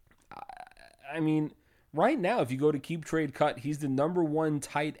 I mean, right now, if you go to Keep Trade Cut, he's the number one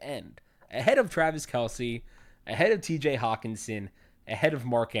tight end, ahead of Travis Kelce, ahead of TJ Hawkinson, ahead of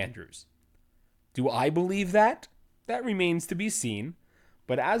Mark Andrews. Do I believe that? That remains to be seen.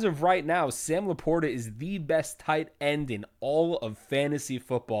 But as of right now, Sam Laporta is the best tight end in all of fantasy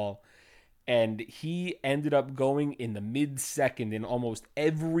football. And he ended up going in the mid-second in almost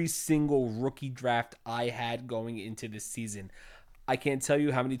every single rookie draft I had going into this season. I can't tell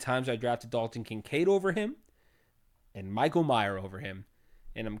you how many times I drafted Dalton Kincaid over him and Michael Mayer over him,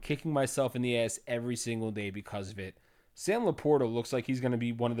 and I'm kicking myself in the ass every single day because of it. Sam Laporta looks like he's going to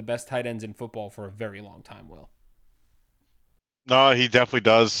be one of the best tight ends in football for a very long time, Will. No, he definitely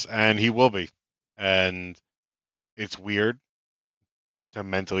does, and he will be. And it's weird to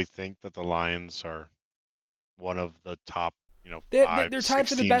mentally think that the Lions are one of the top, five, They're tied six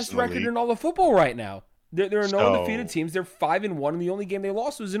for the teams best in the record league. in all of football right now. There are no undefeated So teams. They're 5-1, and the only game they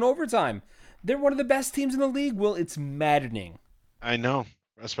lost was in overtime. They're one of the best teams in the league. Will, it's maddening. I know,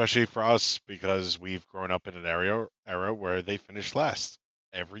 especially for us, because we've grown up in an era where they finish last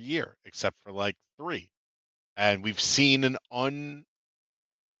every year, except for like 3. And we've seen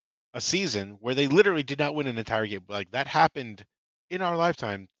a season where they literally did not win an entire game. Like that happened in our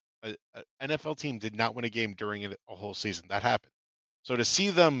lifetime. A NFL team did not win a game during a whole season. That happened. So to see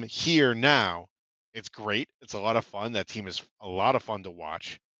them here now, it's great. It's a lot of fun. That team is a lot of fun to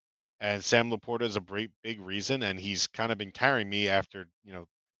watch. And Sam Laporta is a big reason, and he's kind of been carrying me after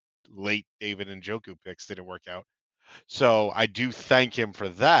late David and Joku picks didn't work out. So I do thank him for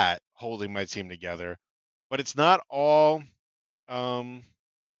that, holding my team together. But it's um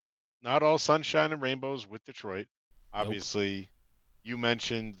not all sunshine and rainbows with Detroit. Nope. Obviously, You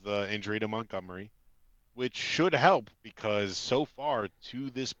mentioned the injury to Montgomery, which should help because so far to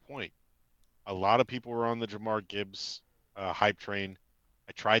this point, a lot of people were on the Jamar Gibbs hype train.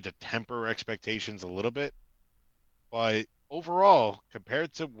 I tried to temper expectations a little bit, but overall,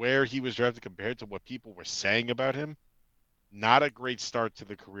 compared to where he was drafted, compared to what people were saying about him, not a great start to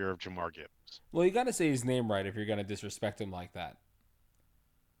the career of Jamar Gibbs. Well, you got to say his name right if you're going to disrespect him like that.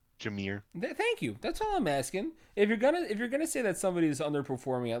 Jameer. Thank you. That's all I'm asking. If you're gonna say that somebody is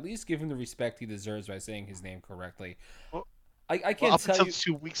underperforming, at least give him the respect he deserves by saying his name correctly. Well, I well, can't up tell until you.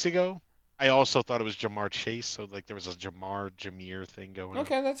 2 weeks ago, I also thought it was Jamar Chase. So like there was a Jameer thing going on.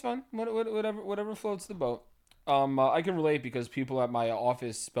 Okay, that's fine. Whatever floats the boat. I can relate because people at my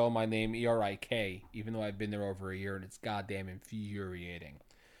office spell my name Erik, even though I've been there over a year, and it's goddamn infuriating.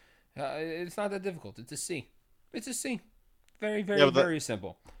 It's not that difficult. It's a C. It's a C. Very, Yeah, very, but very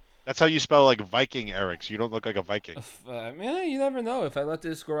simple. that's how you spell like Viking Erics. You don't look like a Viking. Yeah, you never know. If I let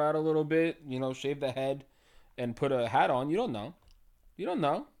this grow out a little bit, shave the head and put a hat on, you don't know. You don't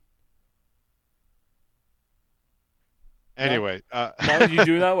know. No? Anyway, No, you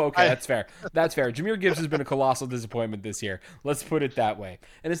do know? Okay, I that's fair. That's fair. Jameer Gibbs has been a colossal disappointment this year. Let's put it that way.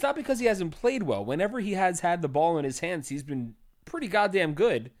 And it's not because he hasn't played well. Whenever he has had the ball in his hands, he's been pretty goddamn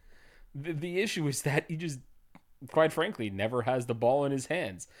good. The issue is that he just, quite frankly, never has the ball in his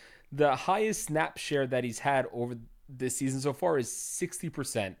hands. The highest snap share that he's had over this season so far is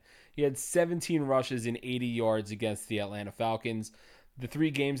 60%. He had 17 rushes and 80 yards against the Atlanta Falcons. The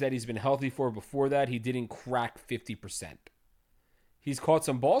 3 games that he's been healthy for before that, he didn't crack 50%. He's caught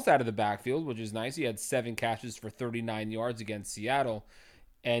some balls out of the backfield, which is nice. He had 7 catches for 39 yards against Seattle,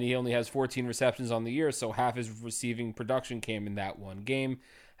 and he only has 14 receptions on the year, so half his receiving production came in that one game.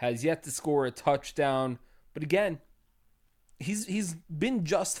 Has yet to score a touchdown, but again, he's been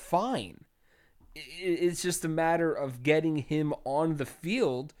just fine. It's just a matter of getting him on the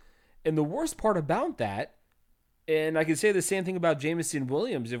field, and the worst part about that, and I can say the same thing about Jameson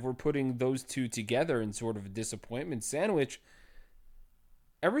Williams if we're putting those two together in sort of a disappointment sandwich.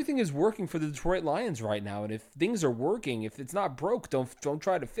 Everything is working for the Detroit Lions right now, and if things are working, if it's not broke, don't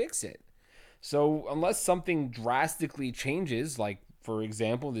try to fix it. So unless something drastically changes, like for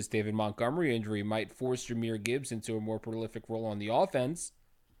example, this David Montgomery injury might force Jameer Gibbs into a more prolific role on the offense,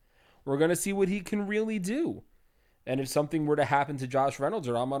 we're going to see what he can really do. And if something were to happen to Josh Reynolds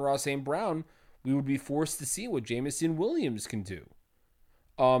or Amon-Ra St. Brown, we would be forced to see what Jameson Williams can do.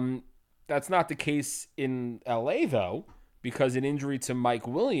 Um, that's not the case in LA though, because an injury to Mike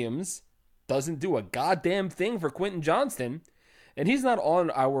Williams doesn't do a goddamn thing for Quentin Johnston, and he's not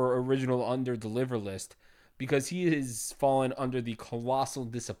on our original under deliver list because he has fallen under the colossal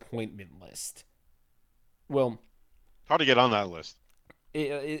disappointment list. Well, hard to get on that list.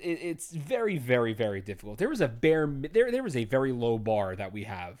 it's very, very, very difficult. There is a very low bar that we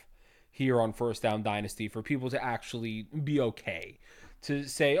have here on First Down Dynasty for people to actually be okay. To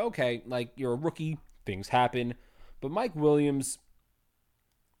say, okay, like you're a rookie, things happen, but Mike Williams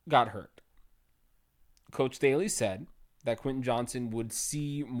got hurt. Coach Staley said that Quentin Johnson would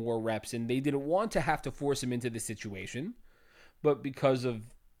see more reps, and they didn't want to have to force him into the situation, but because of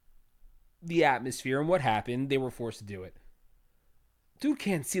the atmosphere and what happened, they were forced to do it. Dude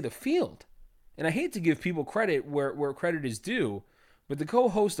can't see the field. And I hate to give people credit where credit is due, but the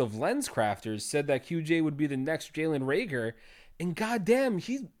co-host of Lenscrafters said that QJ would be the next Jalen Rager, and goddamn,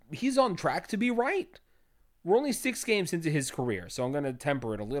 he's on track to be right. We're only 6 games into his career, so I'm gonna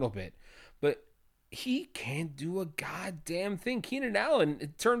temper it a little bit. But he can't do a goddamn thing. Keenan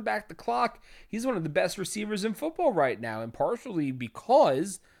Allen turned back the clock. He's one of the best receivers in football right now, and partially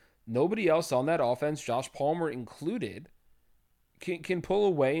because nobody else on that offense, Josh Palmer included, can pull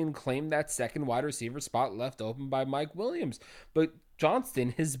away and claim that second wide receiver spot left open by Mike Williams. But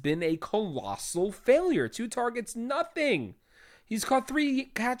Johnston has been a colossal failure. 2 targets, nothing. He's caught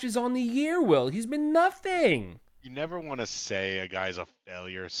 3 catches on the year, Will. He's been nothing. You never want to say a guy's a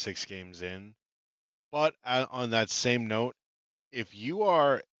failure 6 games in, but on that same note, if you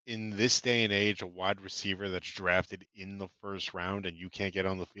are in this day and age a wide receiver that's drafted in the first round and you can't get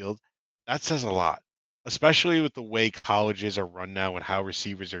on the field, that says a lot, especially with the way colleges are run now and how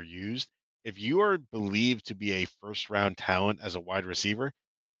receivers are used. If you are believed to be a first round talent as a wide receiver,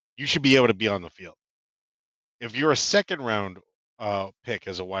 you should be able to be on the field. If you're a second round pick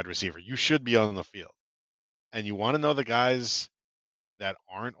as a wide receiver, you should be on the field. And you want to know the guys that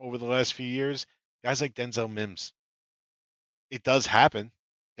aren't over the last few years, guys like Denzel Mims. It does happen.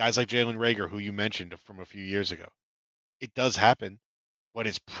 Guys like Jalen Rager, who you mentioned from a few years ago. It does happen, but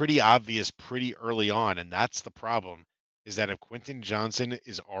it's pretty obvious pretty early on. And that's the problem, is that if Quentin Johnson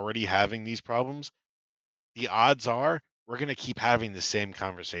is already having these problems, the odds are we're going to keep having the same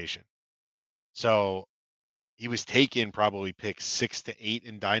conversation. So he was taken probably pick 6 to 8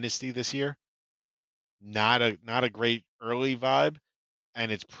 in Dynasty this year. Not a great early vibe.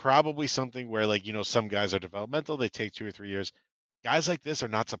 And it's probably something where, like, some guys are developmental, they take 2 or 3 years. Guys like this are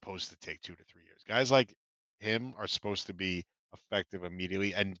not supposed to take 2 to 3 years. Guys like him are supposed to be effective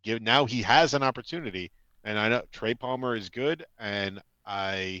immediately. And now he has an opportunity. And I know Trey Palmer is good, and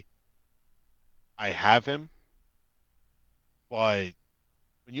I have him, but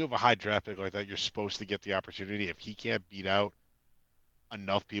when you have a high draft pick like that, you're supposed to get the opportunity. If he can't beat out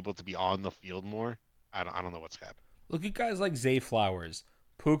enough people to be on the field more, I don't know what's happening. Look at guys like Zay Flowers,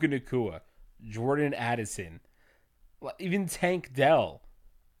 Puka Nakua, Jordan Addison, even Tank Dell.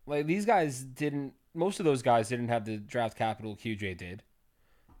 Like these guys didn't. Most of those guys didn't have the draft capital QJ did,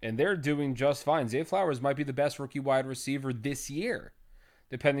 and they're doing just fine. Zay Flowers might be the best rookie wide receiver this year,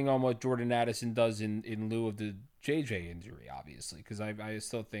 depending on what Jordan Addison does in lieu of the JJ injury, obviously, because I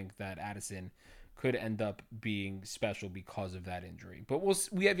still think that Addison could end up being special because of that injury. But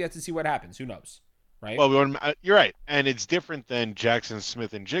we have yet to see what happens. Who knows, right? Well, you're right, and it's different than Jackson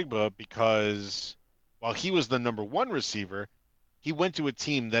Smith and Jigba because while he was the number one receiver, he went to a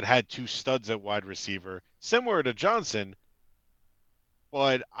team that had two studs at wide receiver, similar to Johnson.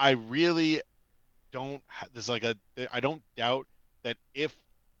 But I really don't. There's like a. I don't doubt that if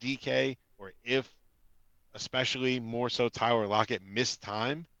DK or if especially more so Tyler Lockett missed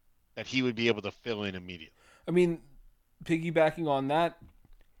time, that he would be able to fill in immediately. I mean, piggybacking on that,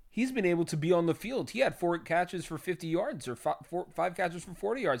 he's been able to be on the field. He had 4 catches for 50 yards or 5 catches for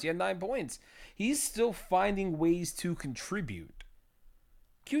 40 yards. He had 9 points. He's still finding ways to contribute.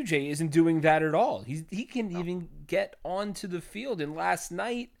 QJ isn't doing that at all. He can No. even get onto the field. And last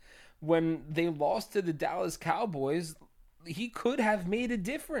night, when they lost to the Dallas Cowboys, he could have made a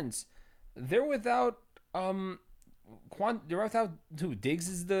difference. They're without they're without who? Diggs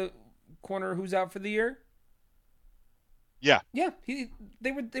is the corner who's out for the year. Yeah, Yeah,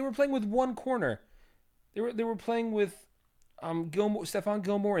 they were playing with one corner. They were playing with Gilmore, Stephon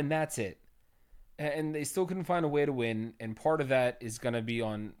Gilmore, and that's it. And they still couldn't find a way to win. And part of that is going to be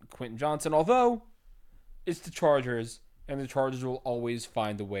on Quentin Johnson. Although it's the Chargers, and the Chargers will always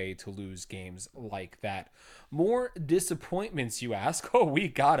find a way to lose games like that. More disappointments, you ask? Oh, we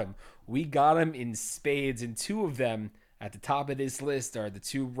got them. We got them in spades, and two of them at the top of this list are the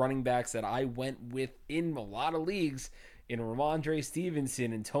two running backs that I went with in a lot of leagues in Ramondre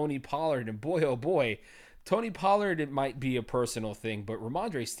Stevenson and Tony Pollard. And boy, oh boy, Tony Pollard, it might be a personal thing, but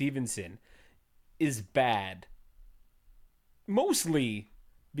Ramondre Stevenson is bad. Mostly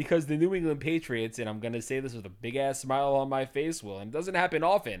because the New England Patriots, and I'm going to say this with a big ass smile on my face, Will, and it doesn't happen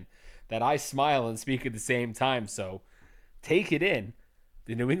often that I smile and speak at the same time, so take it in.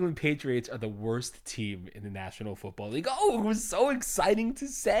 The New England Patriots are the worst team in the National Football League. Oh, it was so exciting to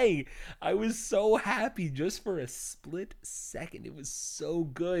say. I was so happy just for a split second. It was so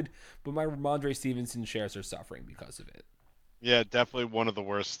good. But my Ramondre Stevenson shares are suffering because of it. yeah, definitely one of the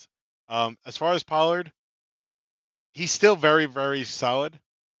worst. As far as Pollard, he's still very, very solid.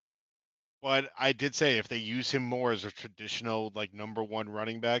 But I did say if they use him more as a traditional like number one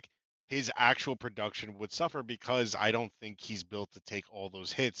running back, his actual production would suffer because I don't think he's built to take all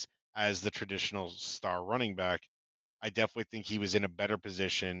those hits as the traditional star running back. I definitely think he was in a better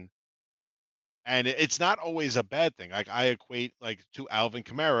position. And it's not always a bad thing. Like I equate like to Alvin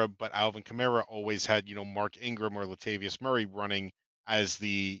Kamara, but Alvin Kamara always had, Mark Ingram or Latavius Murray running as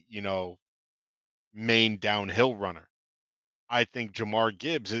the, main downhill runner. I think Jamar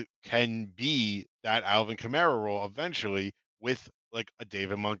Gibbs can be that Alvin Kamara role eventually with like a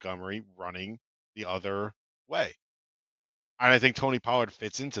David Montgomery running the other way. And I think Tony Pollard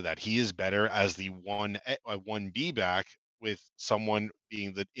fits into that. He is better as the 1B back with someone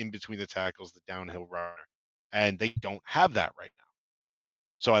being the in between the tackles, the downhill runner. And they don't have that right now.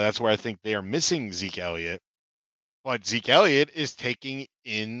 So that's where I think they are missing Zeke Elliott. But Zeke Elliott is taking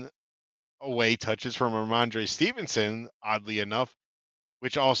in away touches from Ramondre Stevenson, oddly enough,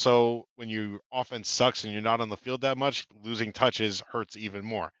 which also, when your offense sucks and you're not on the field that much, losing touches hurts even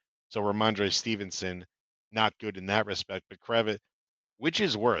more. So Ramondre Stevenson, not good in that respect. But Krevitt, which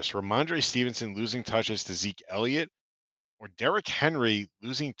is worse, Ramondre Stevenson losing touches to Zeke Elliott or Derrick Henry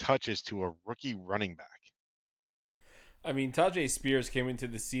losing touches to a rookie running back? I mean, Tajay Spears came into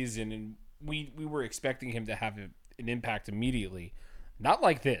the season, and we were expecting him to have an impact immediately. Not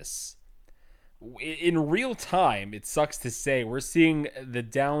like this. In real time, it sucks to say, we're seeing the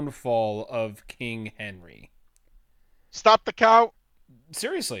downfall of King Henry. Stop the count.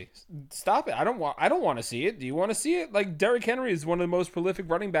 Seriously, stop it. I don't want to see it. Do you want to see it? Like Derrick Henry is one of the most prolific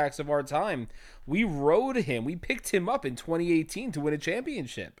running backs of our time. We rode him. We picked him up in 2018 to win a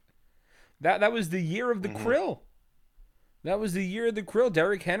championship. That was the year of the Hmm. krill. That was the year of the krill.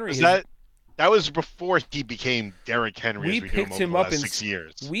 Derrick Henry Was his that was before he became Derrick Henry we as we knew him picked over him the up last and 6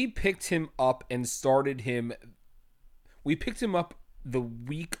 years? we picked him up and started him. We picked him up the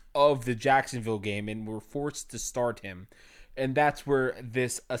week of the Jacksonville game and were forced to start him. And that's where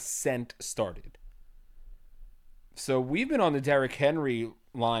this ascent started. So we've been on the Derrick Henry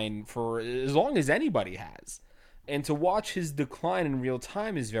line for as long as anybody has. And to watch his decline in real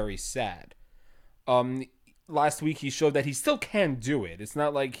time is very sad. Um Last week he showed that he still can do it. It's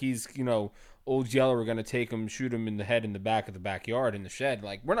not like he's, old Yeller are going to take him, shoot him in the head in the back of the backyard in the shed.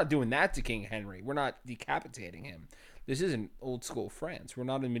 Like, we're not doing that to King Henry. We're not decapitating him. This isn't old school France. We're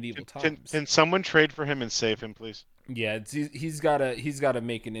not in medieval times. Can someone trade for him and save him, please? Yeah, he's got to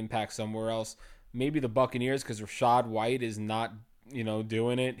make an impact somewhere else. Maybe the Buccaneers because Rashad White is not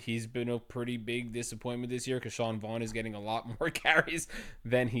doing it. He's been a pretty big disappointment this year because Sean Vaughn is getting a lot more carries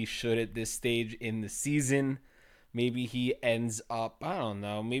than he should at this stage in the season. Maybe he ends up. I don't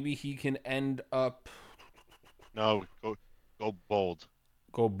know. Maybe he can end up No, go bold.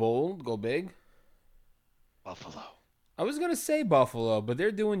 go bold, go big. Buffalo. I was gonna say Buffalo, but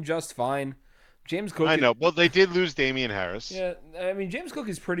they're doing just fine. James Cook I is know. Well, they did lose Damian Harris. yeah. I mean, James Cook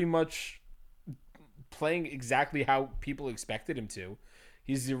is pretty much playing exactly how people expected him to.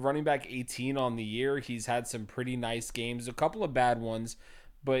 He's the running back 18 on the year. He's had some pretty nice games, a couple of bad ones,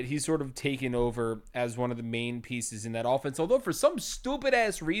 but he's sort of taken over as one of the main pieces in that offense. Although for some stupid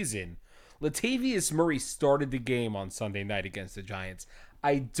ass reason, Latavius Murray started the game on Sunday night against the Giants.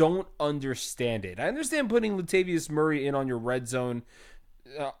 I don't understand it. I understand putting Latavius Murray in on your red zone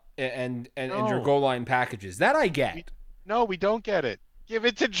and your No, goal line packages. That I we, get. no, we don't get it. Give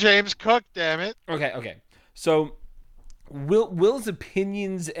it to James Cook, damn it. Okay. So Will's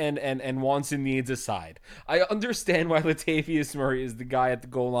opinions and wants and needs aside, I understand why Latavius Murray is the guy at the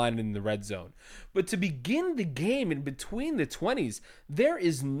goal line in the red zone. But to begin the game in between the 20s, there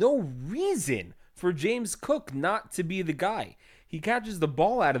is no reason for James Cook not to be the guy. He catches the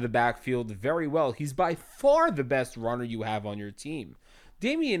ball out of the backfield very well. He's by far the best runner you have on your team.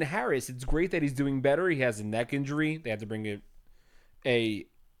 Damian Harris, it's great that he's doing better. He has a neck injury. They had to bring a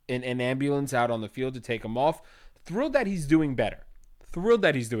an ambulance out on the field to take him off. Thrilled that he's doing better. Thrilled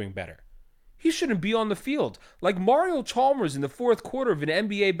that he's doing better. He shouldn't be on the field. Like Mario Chalmers in the fourth quarter of an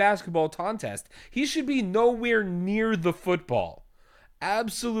NBA basketball contest, he should be nowhere near the football.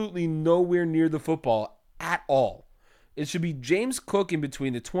 Absolutely nowhere near the football at all. It should be James Cook in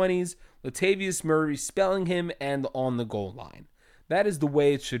between the 20s, Latavius Murray spelling him, and on the goal line. That is the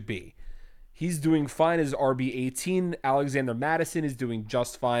way it should be. He's doing fine as RB18. Alexander Madison is doing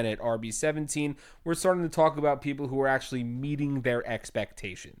just fine at RB17. We're starting to talk about people who are actually meeting their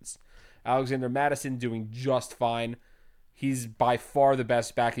expectations. Alexander Madison doing just fine. He's by far the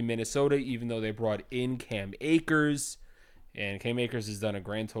best back in Minnesota, even though they brought in Cam Akers. And Cam Akers has done a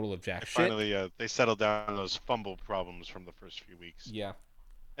grand total of jack They shit. finally, they settled down on those fumble problems from the first few weeks. Yeah.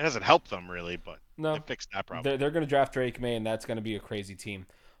 It hasn't helped them really, but they No. fixed that problem. They're going to draft Drake May, and that's going to be a crazy team.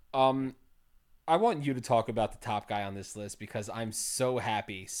 Um, I want you to talk about the top guy on this list because I'm so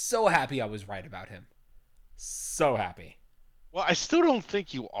happy I was right about him. So happy. Well, I still don't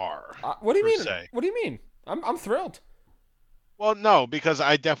think you are, What do you per mean? se. What do you mean? I'm thrilled. Well, no, because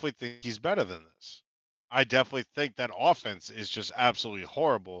I definitely think he's better than this. I definitely think that offense is just absolutely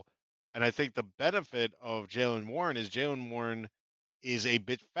horrible. And I think the benefit of Jalen Warren is Jalen Warren is a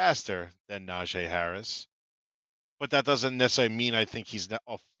bit faster than Najee Harris. But that doesn't necessarily mean I think he's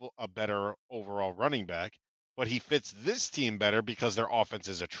a better overall running back. But he fits this team better because their offense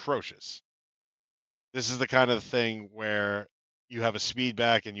is atrocious. This is the kind of thing where you have a speed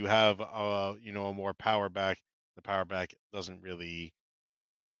back and you have a more power back. The power back doesn't really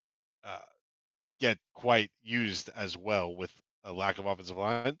uh, get quite used as well with a lack of offensive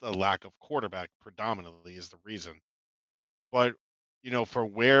line. A lack of quarterback predominantly is the reason. But for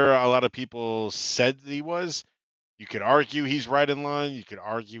where a lot of people said he was, you could argue he's right in line. You could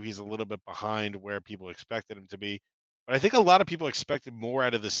argue he's a little bit behind where people expected him to be. But I think a lot of people expected more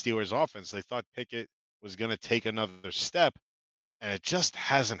out of the Steelers offense. They thought Pickett was going to take another step, and it just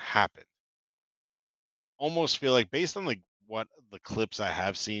hasn't happened. Almost feel like based on like what the clips I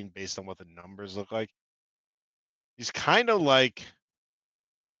have seen, based on what the numbers look like, he's kind of like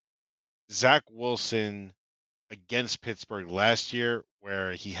Zach Wilson against Pittsburgh last year,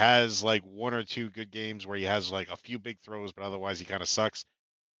 where he has like one or two good games where he has like a few big throws, but otherwise he kind of sucks.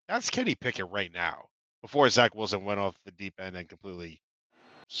 That's Kenny Pickett right now. before Zach Wilson went off the deep end and completely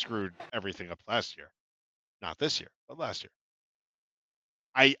screwed everything up last year. Not this year, but last year.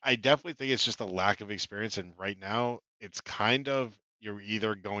 I definitely think it's just a lack of experience, and right now it's kind of you're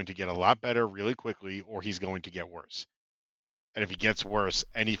either going to get a lot better really quickly or he's going to get worse. And if he gets worse,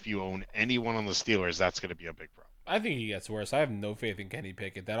 and if you own anyone on the Steelers, that's going to be a big problem. I think he gets worse. I have no faith in Kenny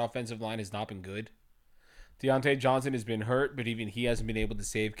Pickett. That offensive line has not been good. Deontay Johnson has been hurt, but even he hasn't been able to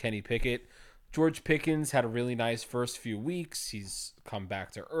save Kenny Pickett. George Pickens had a really nice first few weeks. He's come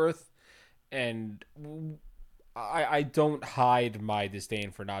back to earth. And I don't hide my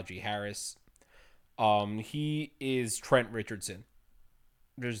disdain for Najee Harris. He is Trent Richardson.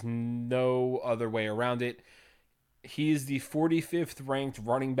 There's no other way around it. He is the 45th ranked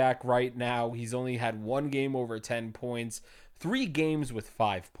running back right now. He's only had one game over 10 points, 3 games with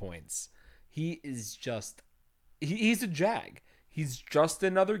 5 points. He is just, he's a jag. He's just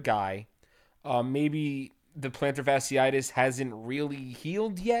another guy. Maybe the plantar fasciitis hasn't really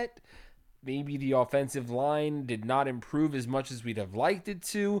healed yet. Maybe the offensive line did not improve as much as we'd have liked it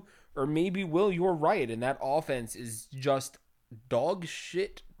to. Or maybe, Will, you're right, and that offense is just dog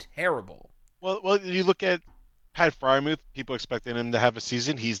shit terrible. Well, you look at Pat Frymuth. People expecting him to have a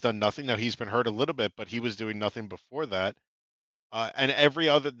season. He's done nothing. Now he's been hurt a little bit, but he was doing nothing before that. And every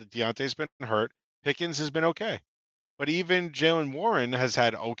other, Deontay's been hurt. Pickens has been okay, but even Jalen Warren has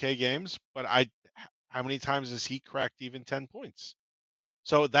had okay games. But how many times has he cracked even 10 points?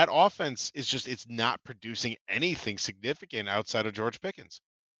 So that offense is just, it's not producing anything significant outside of George Pickens.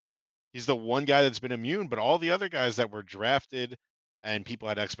 He's the one guy that's been immune, but all the other guys that were drafted and people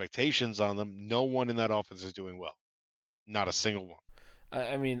had expectations on them, no one in that offense is doing well. Not a single one.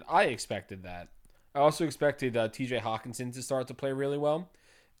 I mean, I expected that. I also expected TJ Hawkinson to start to play really well.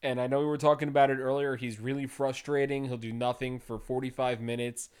 And I know we were talking about it earlier. He's really frustrating. He'll do nothing for 45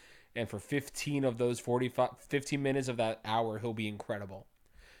 minutes. And for 15 of those 15 minutes of that hour, he'll be incredible.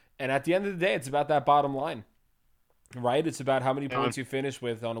 And at the end of the day, it's about that bottom line, right? It's about how many points you finish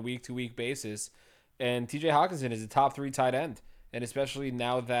with on a week-to-week basis. And TJ Hawkinson is a top 3 tight end. And especially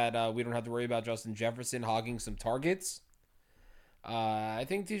now that we don't have to worry about Justin Jefferson hogging some targets, I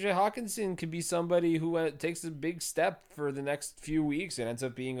think TJ Hawkinson could be somebody who takes a big step for the next few weeks and ends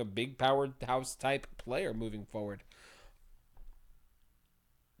up being a big powerhouse type player moving forward.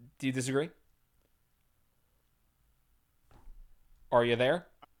 Do you disagree? Are you there?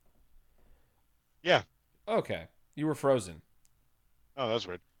 Yeah. Okay. You were frozen. Oh, that's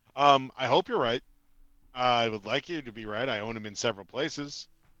weird. I hope you're right. I would like you to be right. I own him in several places.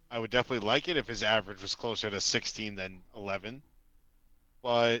 I would definitely like it if his average was closer to 16 than 11.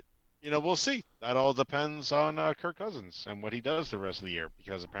 But, we'll see. That all depends on Kirk Cousins and what he does the rest of the year,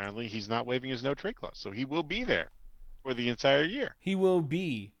 because apparently he's not waiving his no trade clause. So he will be there for the entire year. He will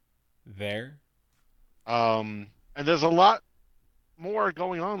be there. And there's a lot more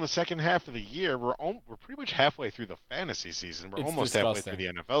going on in the second half of the year. We're pretty much halfway through the fantasy season. We're It's almost halfway through the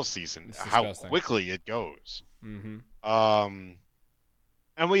NFL season. It's How disgusting. quickly it goes. Mm-hmm.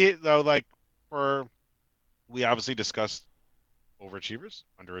 And we though we obviously discussed overachievers,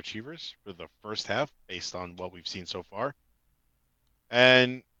 underachievers for the first half based on what we've seen so far.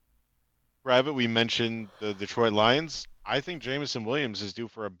 And Rabbit, we mentioned the Detroit Lions. I think Jameson Williams is due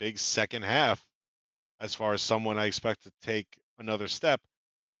for a big second half as far as someone I expect to take another step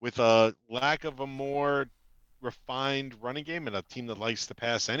with a lack of a more refined running game and a team that likes to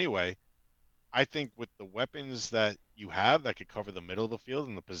pass anyway. I think with the weapons that you have that could cover the middle of the field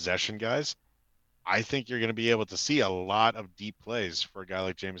and the possession guys, I think you're going to be able to see a lot of deep plays for a guy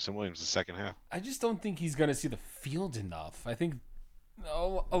like Jameson Williams the second half. I just don't think he's going to see the field enough. I think a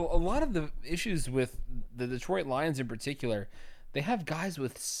lot of the issues with the Detroit Lions in particular, they have guys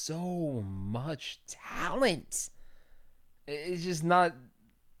with so much talent. It's just not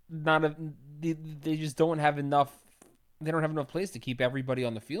they just don't have enough. They don't have enough place to keep everybody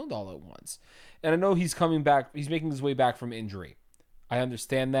on the field all at once. And I know he's coming back. He's making his way back from injury. I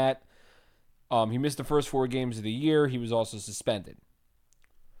understand that. He missed the first 4 games of the year. He was also suspended.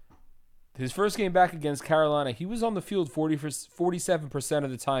 His first game back against Carolina, he was on the field 47%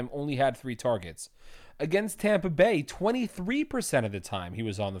 of the time, only had 3 targets. Against Tampa Bay, 23% of the time he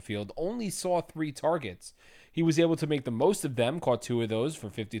was on the field, only saw 3 targets. He was able to make the most of them, caught 2 of those for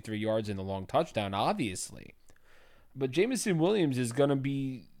 53 yards and a long touchdown, obviously. But Jameson Williams is going to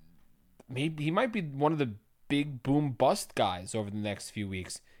be, maybe he might be one of the big boom bust guys over the next few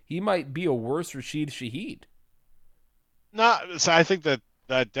weeks. He might be a worse Rashid Shaheed. No, so I think that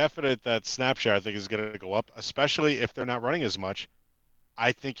that snap share I think is going to go up, especially if they're not running as much.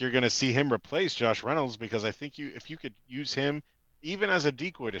 I think you're going to see him replace Josh Reynolds because I think if you could use him even as a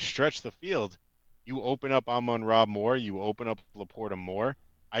decoy to stretch the field, You open up Amon-Ra more, you open up Laporta more.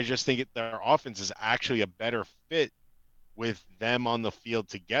 I just think their offense is actually a better fit with them on the field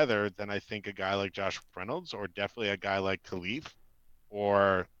together than I think a guy like Josh Reynolds or definitely a guy like Khalif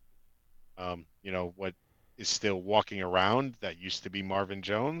or what is still walking around that used to be Marvin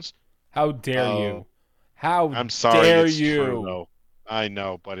Jones. How dare Uh, you? How I'm sorry, dare it's true you? though. I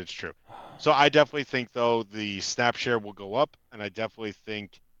know, but it's true. So I definitely think though the snap share will go up, and I definitely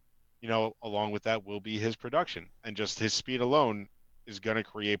think, along with that will be his production and just his speed alone is going to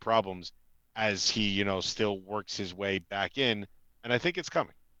create problems as he, still works his way back in, and I think it's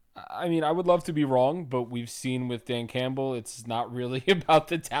coming. I mean, I would love to be wrong, but we've seen with Dan Campbell, it's not really about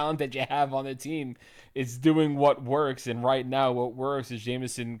the talent that you have on the team. It's doing what works, and right now, what works is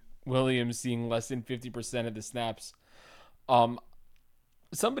Jameson Williams seeing less than 50% of the snaps. Um,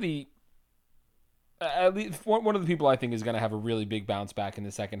 somebody, at least one of the people I think is going to have a really big bounce back in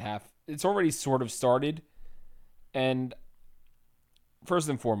the second half. It's already sort of started, and first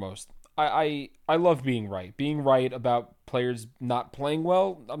and foremost, I love being right. Being right about players not playing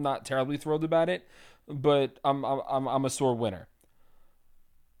well, I'm not terribly thrilled about it, but I'm a sore winner.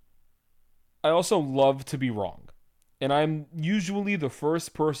 I also love to be wrong, and I'm usually the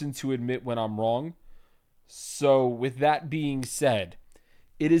first person to admit when I'm wrong. So with that being said,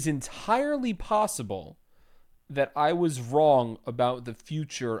 it is entirely possible that I was wrong about the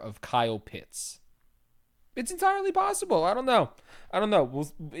future of Kyle Pitts. It's entirely possible. I don't know. I don't know.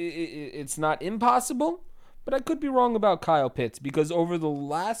 It's not impossible, but I could be wrong about Kyle Pitts because over the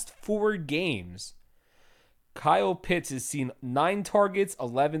last 4 games, Kyle Pitts has seen 9 targets,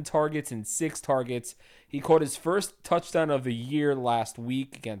 11 targets, and 6 targets. He caught his first touchdown of the year last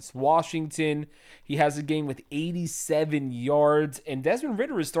week against Washington. He has a game with 87 yards, and Desmond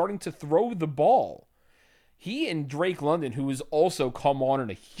Ridder is starting to throw the ball. He and Drake London, who has also come on in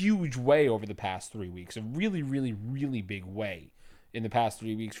a huge way over the past 3 weeks, a really, really, really big way in the past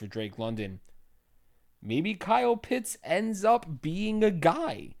 3 weeks for Drake London. Maybe Kyle Pitts ends up being a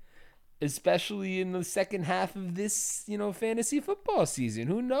guy, especially in the second half of this, fantasy football season.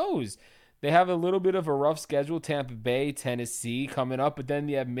 Who knows? They have a little bit of a rough schedule: Tampa Bay, Tennessee coming up, but then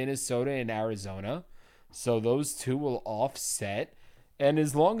they have Minnesota and Arizona. So those two will offset. And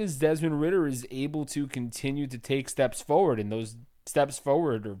as long as Desmond Ridder is able to continue to take steps forward, and those steps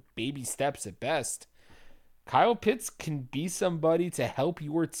forward are baby steps at best, Kyle Pitts can be somebody to help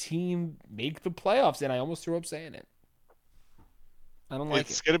your team make the playoffs. And I almost threw up saying it. I don't like it.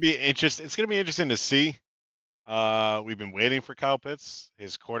 It's going to be interesting to see. We've been waiting for Kyle Pitts.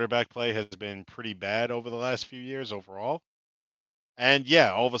 His quarterback play has been pretty bad over the last few years overall. And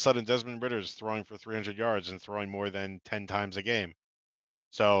yeah, all of a sudden Desmond Ridder is throwing for 300 yards and throwing more than 10 times a game.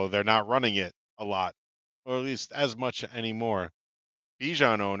 So they're not running it a lot, or at least as much anymore.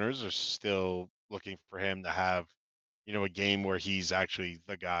 Bijan owners are still looking for him to have, a game where he's actually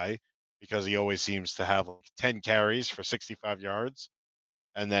the guy because he always seems to have like 10 carries for 65 yards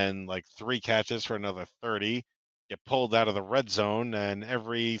and then like 3 catches for another 30, get pulled out of the red zone, and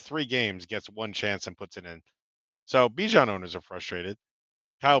every 3 games gets one chance and puts it in. So Bijan owners are frustrated.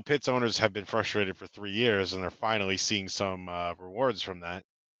 Kyle Pitts owners have been frustrated for 3 years and they're finally seeing some rewards from that.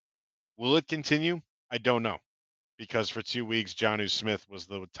 Will it continue? I don't know because for 2 weeks, Jonnu Smith was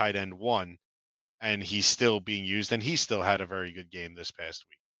the tight end one, and he's still being used, and he still had a very good game this past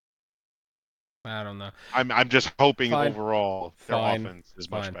week. I don't know. I'm just hoping Fine. overall their Fine. offense is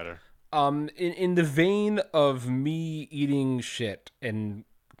much Fine. better. In the vein of me eating shit and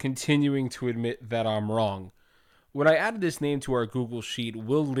continuing to admit that I'm wrong, when I added this name to our Google sheet,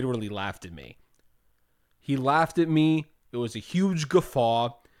 Will literally laughed at me. He laughed at me. It was a huge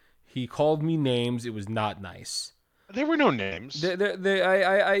guffaw. He called me names. It was not nice. There were no names. There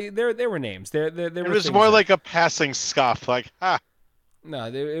were names. There It were was things more that. like a passing scoff, like, ha. No,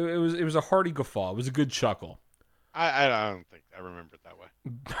 it was a hearty guffaw. It was a good chuckle. I don't think I remember it that way.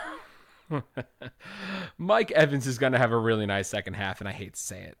 Mike Evans is going to have a really nice second half, and I hate to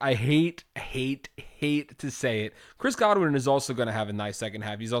say it. I hate to say it. Chris Godwin is also going to have a nice second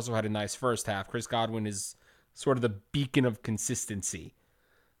half. He's also had a nice first half. Chris Godwin is sort of the beacon of consistency,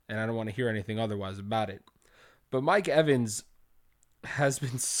 and I don't want to hear anything otherwise about it. But Mike Evans has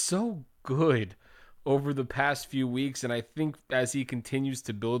been so good over the past few weeks, and I think as he continues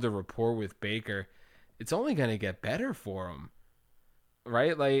to build a rapport with Baker, it's only going to get better for him.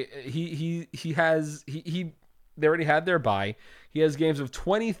 Right? Like he they already had their bye. He has games of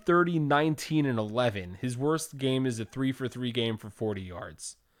 20, 30, 19, and 11. His worst game is a 3-for-3 game for 40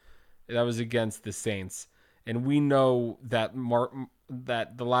 yards. That was against the Saints. And we know that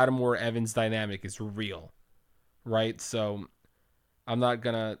that the Lattimore Evans dynamic is real. Right? So I'm not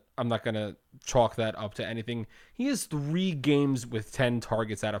gonna chalk that up to anything. He has 3 games with 10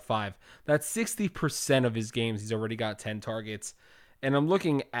 targets out of 5. That's 60% of his games. He's already got 10 targets. And I'm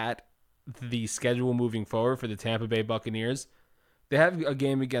looking at the schedule moving forward for the Tampa Bay Buccaneers. They have a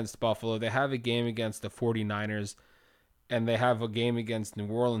game against Buffalo. They have a game against the 49ers. And they have a game against New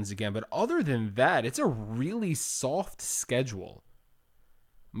Orleans again. But other than that, it's a really soft schedule.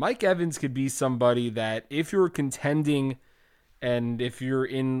 Mike Evans could be somebody that if you're contending and if you're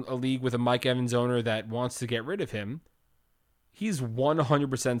in a league with a Mike Evans owner that wants to get rid of him, he's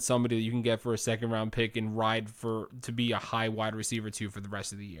 100% somebody that you can get for a second round pick and ride for to be a high wide receiver too for the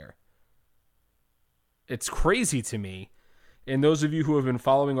rest of the year. It's crazy to me. And those of you who have been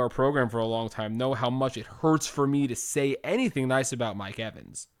following our program for a long time know how much it hurts for me to say anything nice about Mike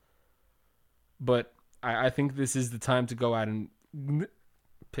Evans. But I think this is the time to go out and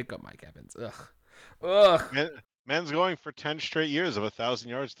pick up Mike Evans. Ugh. Ugh. Man's going for 10 straight years of 1,000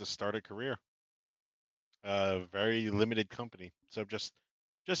 yards to start a career. Very limited company. So just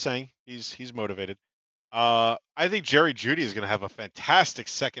saying, he's motivated. I think Jerry Jeudy is going to have a fantastic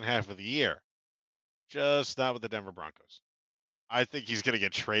second half of the year. Just not with the Denver Broncos. I think he's going to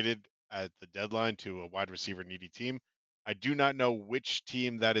get traded at the deadline to a wide receiver needy team. I do not know which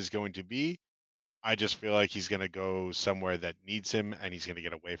team that is going to be. I just feel like he's going to go somewhere that needs him, and he's going to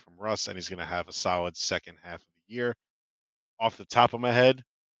get away from Russ, and he's going to have a solid second half of the year. Off the top of my head,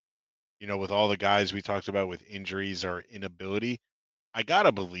 with all the guys we talked about with injuries or inability, I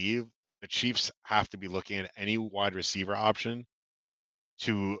gotta believe the Chiefs have to be looking at any wide receiver option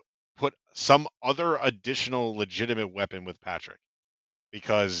to put some other additional legitimate weapon with Patrick,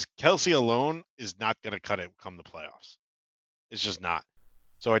 because Kelsey alone is not going to cut it come the playoffs. It's just not.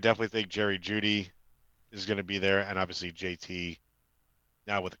 So I definitely think Jerry Jeudy is going to be there, and obviously JT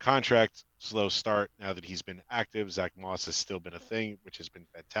now with the contract, slow start. Now that he's been active, Zach Moss has still been a thing, which has been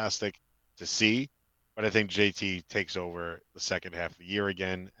fantastic to see. But I think JT takes over the second half of the year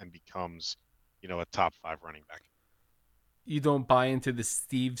again and becomes, a top 5 running back. You don't buy into the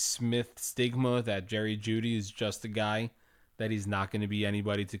Steve Smith stigma that Jerry Jeudy is just a guy, that he's not going to be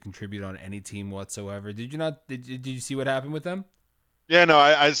anybody to contribute on any team whatsoever. Did you not? Did you see what happened with them? Yeah, no,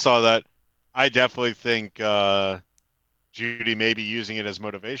 I saw that. I definitely think Jeudy may be using it as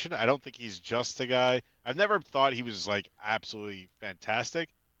motivation. I don't think he's just a guy. I've never thought he was like absolutely fantastic,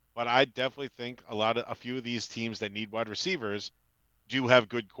 but I definitely think a few of these teams that need wide receivers do have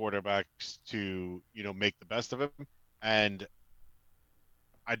good quarterbacks to, make the best of him. And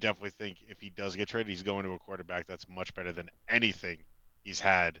I definitely think if he does get traded, he's going to a quarterback that's much better than anything he's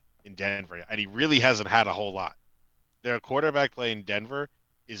had in Denver. And he really hasn't had a whole lot. Their quarterback play in Denver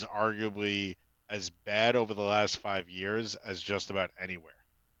is arguably as bad over the last 5 years as just about anywhere.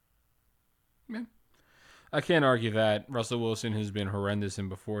 Yeah. I can't argue that. Russell Wilson has been horrendous, and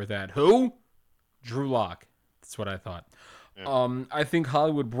before that, who? Drew Lock. That's what I thought. Yeah. I think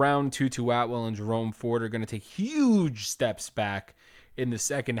Hollywood Brown, Tutu Atwell, and Jerome Ford are going to take huge steps back in the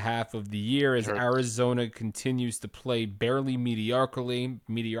second half of the year as Arizona continues to play barely mediocrely.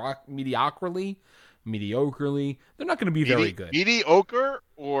 They're not going to be very good. Mediocre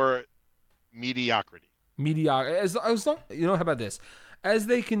or mediocrity? Mediocre. As long, how about this? As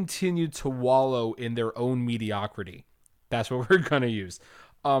they continue to wallow in their own mediocrity, that's what we're going to use.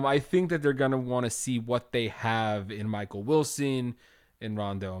 I think that they're going to want to see what they have in Michael Wilson, in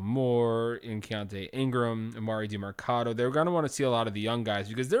Rondale Moore, in Keontae Ingram, Amari DeMarcado. They're going to want to see a lot of the young guys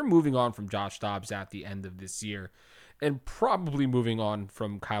because they're moving on from Josh Dobbs at the end of this year and probably moving on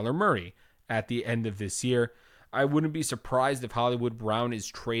from Kyler Murray at the end of this year. I wouldn't be surprised if Hollywood Brown is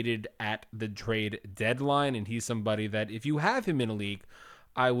traded at the trade deadline, and he's somebody that if you have him in a league,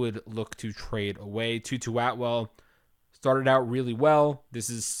 I would look to trade away. Tutu Atwell started out really well. This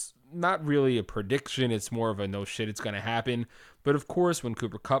is not really a prediction. It's more of a no shit, it's going to happen. But of course, when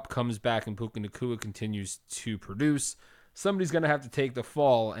Cooper Kupp comes back and Puka Nacua continues to produce, somebody's going to have to take the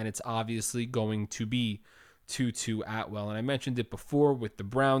fall, and it's obviously going to be Tutu Atwell. And I mentioned it before with the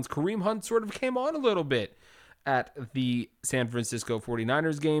Browns. Kareem Hunt sort of came on a little bit at the San Francisco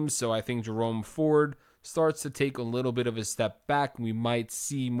 49ers game, so I think Jerome Ford starts to take a little bit of a step back. We might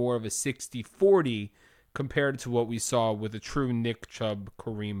see more of a 60-40 compared to what we saw with a true Nick Chubb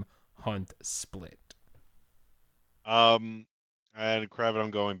Kareem Hunt split. And Kravitz, I'm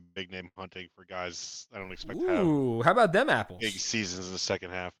going big name hunting for guys I don't expect to have. Ooh, how about them apples? Big seasons in the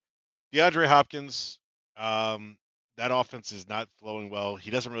second half. DeAndre Hopkins, that offense is not flowing well. He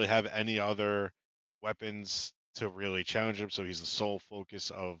doesn't really have any other weapons to really challenge him, so he's the sole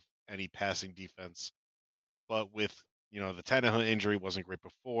focus of any passing defense. But with, the Tannehill injury wasn't great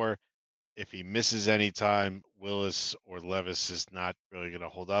before. If he misses any time, Willis or Levis is not really going to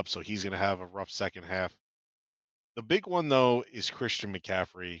hold up, so he's going to have a rough second half. The big one though is Christian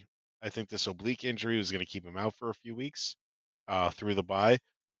McCaffrey. I think this oblique injury is going to keep him out for a few weeks through the bye.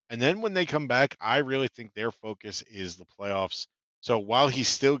 And then when they come back, I really think their focus is the playoffs. So while he's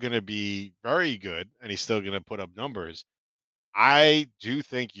still going to be very good and he's still going to put up numbers, I do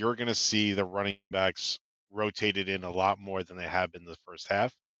think you're going to see the running backs rotated in a lot more than they have been the first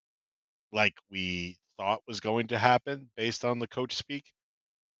half, like we thought was going to happen based on the coach speak.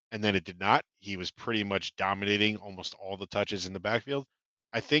 And then it did not. He was pretty much dominating almost all the touches in the backfield.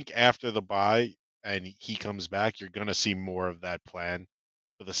 I think after the bye and he comes back, you're going to see more of that plan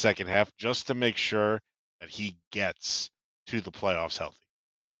for the second half just to make sure that he gets to the playoffs healthy.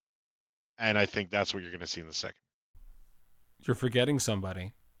 And I think that's what you're going to see in the second. You're forgetting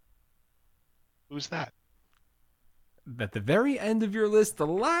somebody. Who's that? At the very end of your list, the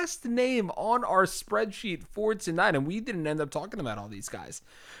last name on our spreadsheet for tonight, and we didn't end up talking about all these guys.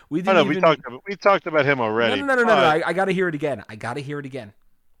 We Oh didn't no, even. we talked about him No, already. no, no, no, no, no. I got to hear it again. I got to hear it again.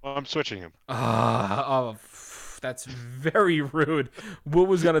 Well, I'm switching him. Oh, that's very rude. Will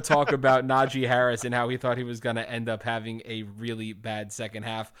was going to talk about Najee Harris and how he thought he was going to end up having a really bad second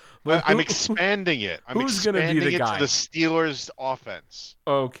half. But I'm expanding it. Who's going to be the guy? To the Steelers' offense.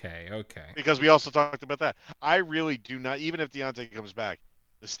 Okay. Because we also talked about that. I really do not, even if Deontay comes back,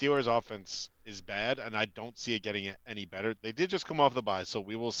 the Steelers' offense is bad, and I don't see it getting any better. They did just come off the bye, so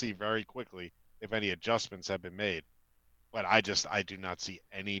we will see very quickly if any adjustments have been made. But I do not see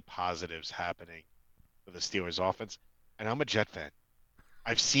any positives happening for the Steelers' offense. And I'm a Jet fan.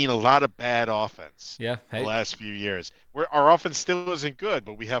 I've seen a lot of bad offense the last few years. Our offense still isn't good,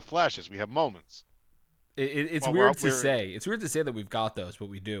 but we have flashes. We have moments. It's weird to say. It's weird to say that we've got those, but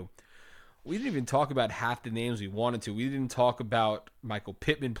we do. We didn't even talk about half the names we wanted to. We didn't talk about Michael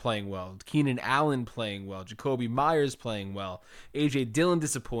Pittman playing well, Keenan Allen playing well, Jacoby Myers playing well, A.J. Dillon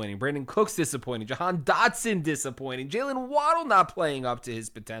disappointing, Brandon Cooks disappointing, Jahan Dotson disappointing, Jalen Waddle not playing up to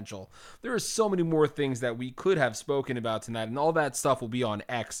his potential. There are so many more things that we could have spoken about tonight, and all that stuff will be on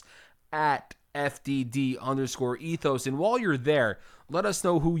X at FDD_ethos. And while you're there, let us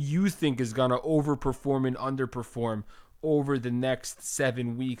know who you think is going to overperform and underperform over the next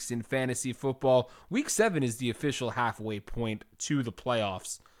 7 weeks in fantasy football. Week 7 is the official halfway point to the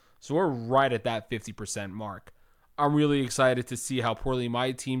playoffs. So we're right at that 50% mark. I'm really excited to see how poorly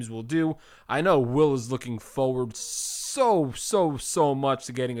my teams will do. I know Will is looking forward so much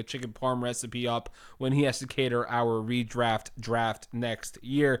to getting a chicken parm recipe up when he has to cater our redraft draft next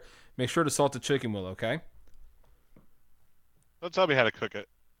year. Make sure to salt the chicken, Will, okay? Don't tell me how to cook it.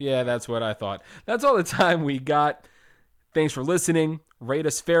 Yeah, that's what I thought. That's all the time we got. Thanks for listening. Rate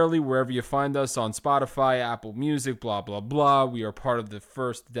us fairly wherever you find us on Spotify, Apple Music, blah, blah, blah. We are part of the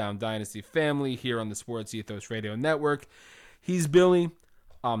First Down Dynasty family here on the Sports Ethos Radio Network. He's Billy.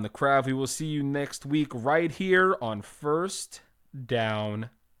 I'm the Krav. We will see you next week right here on First Down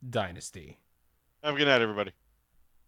Dynasty. Have a good night, everybody.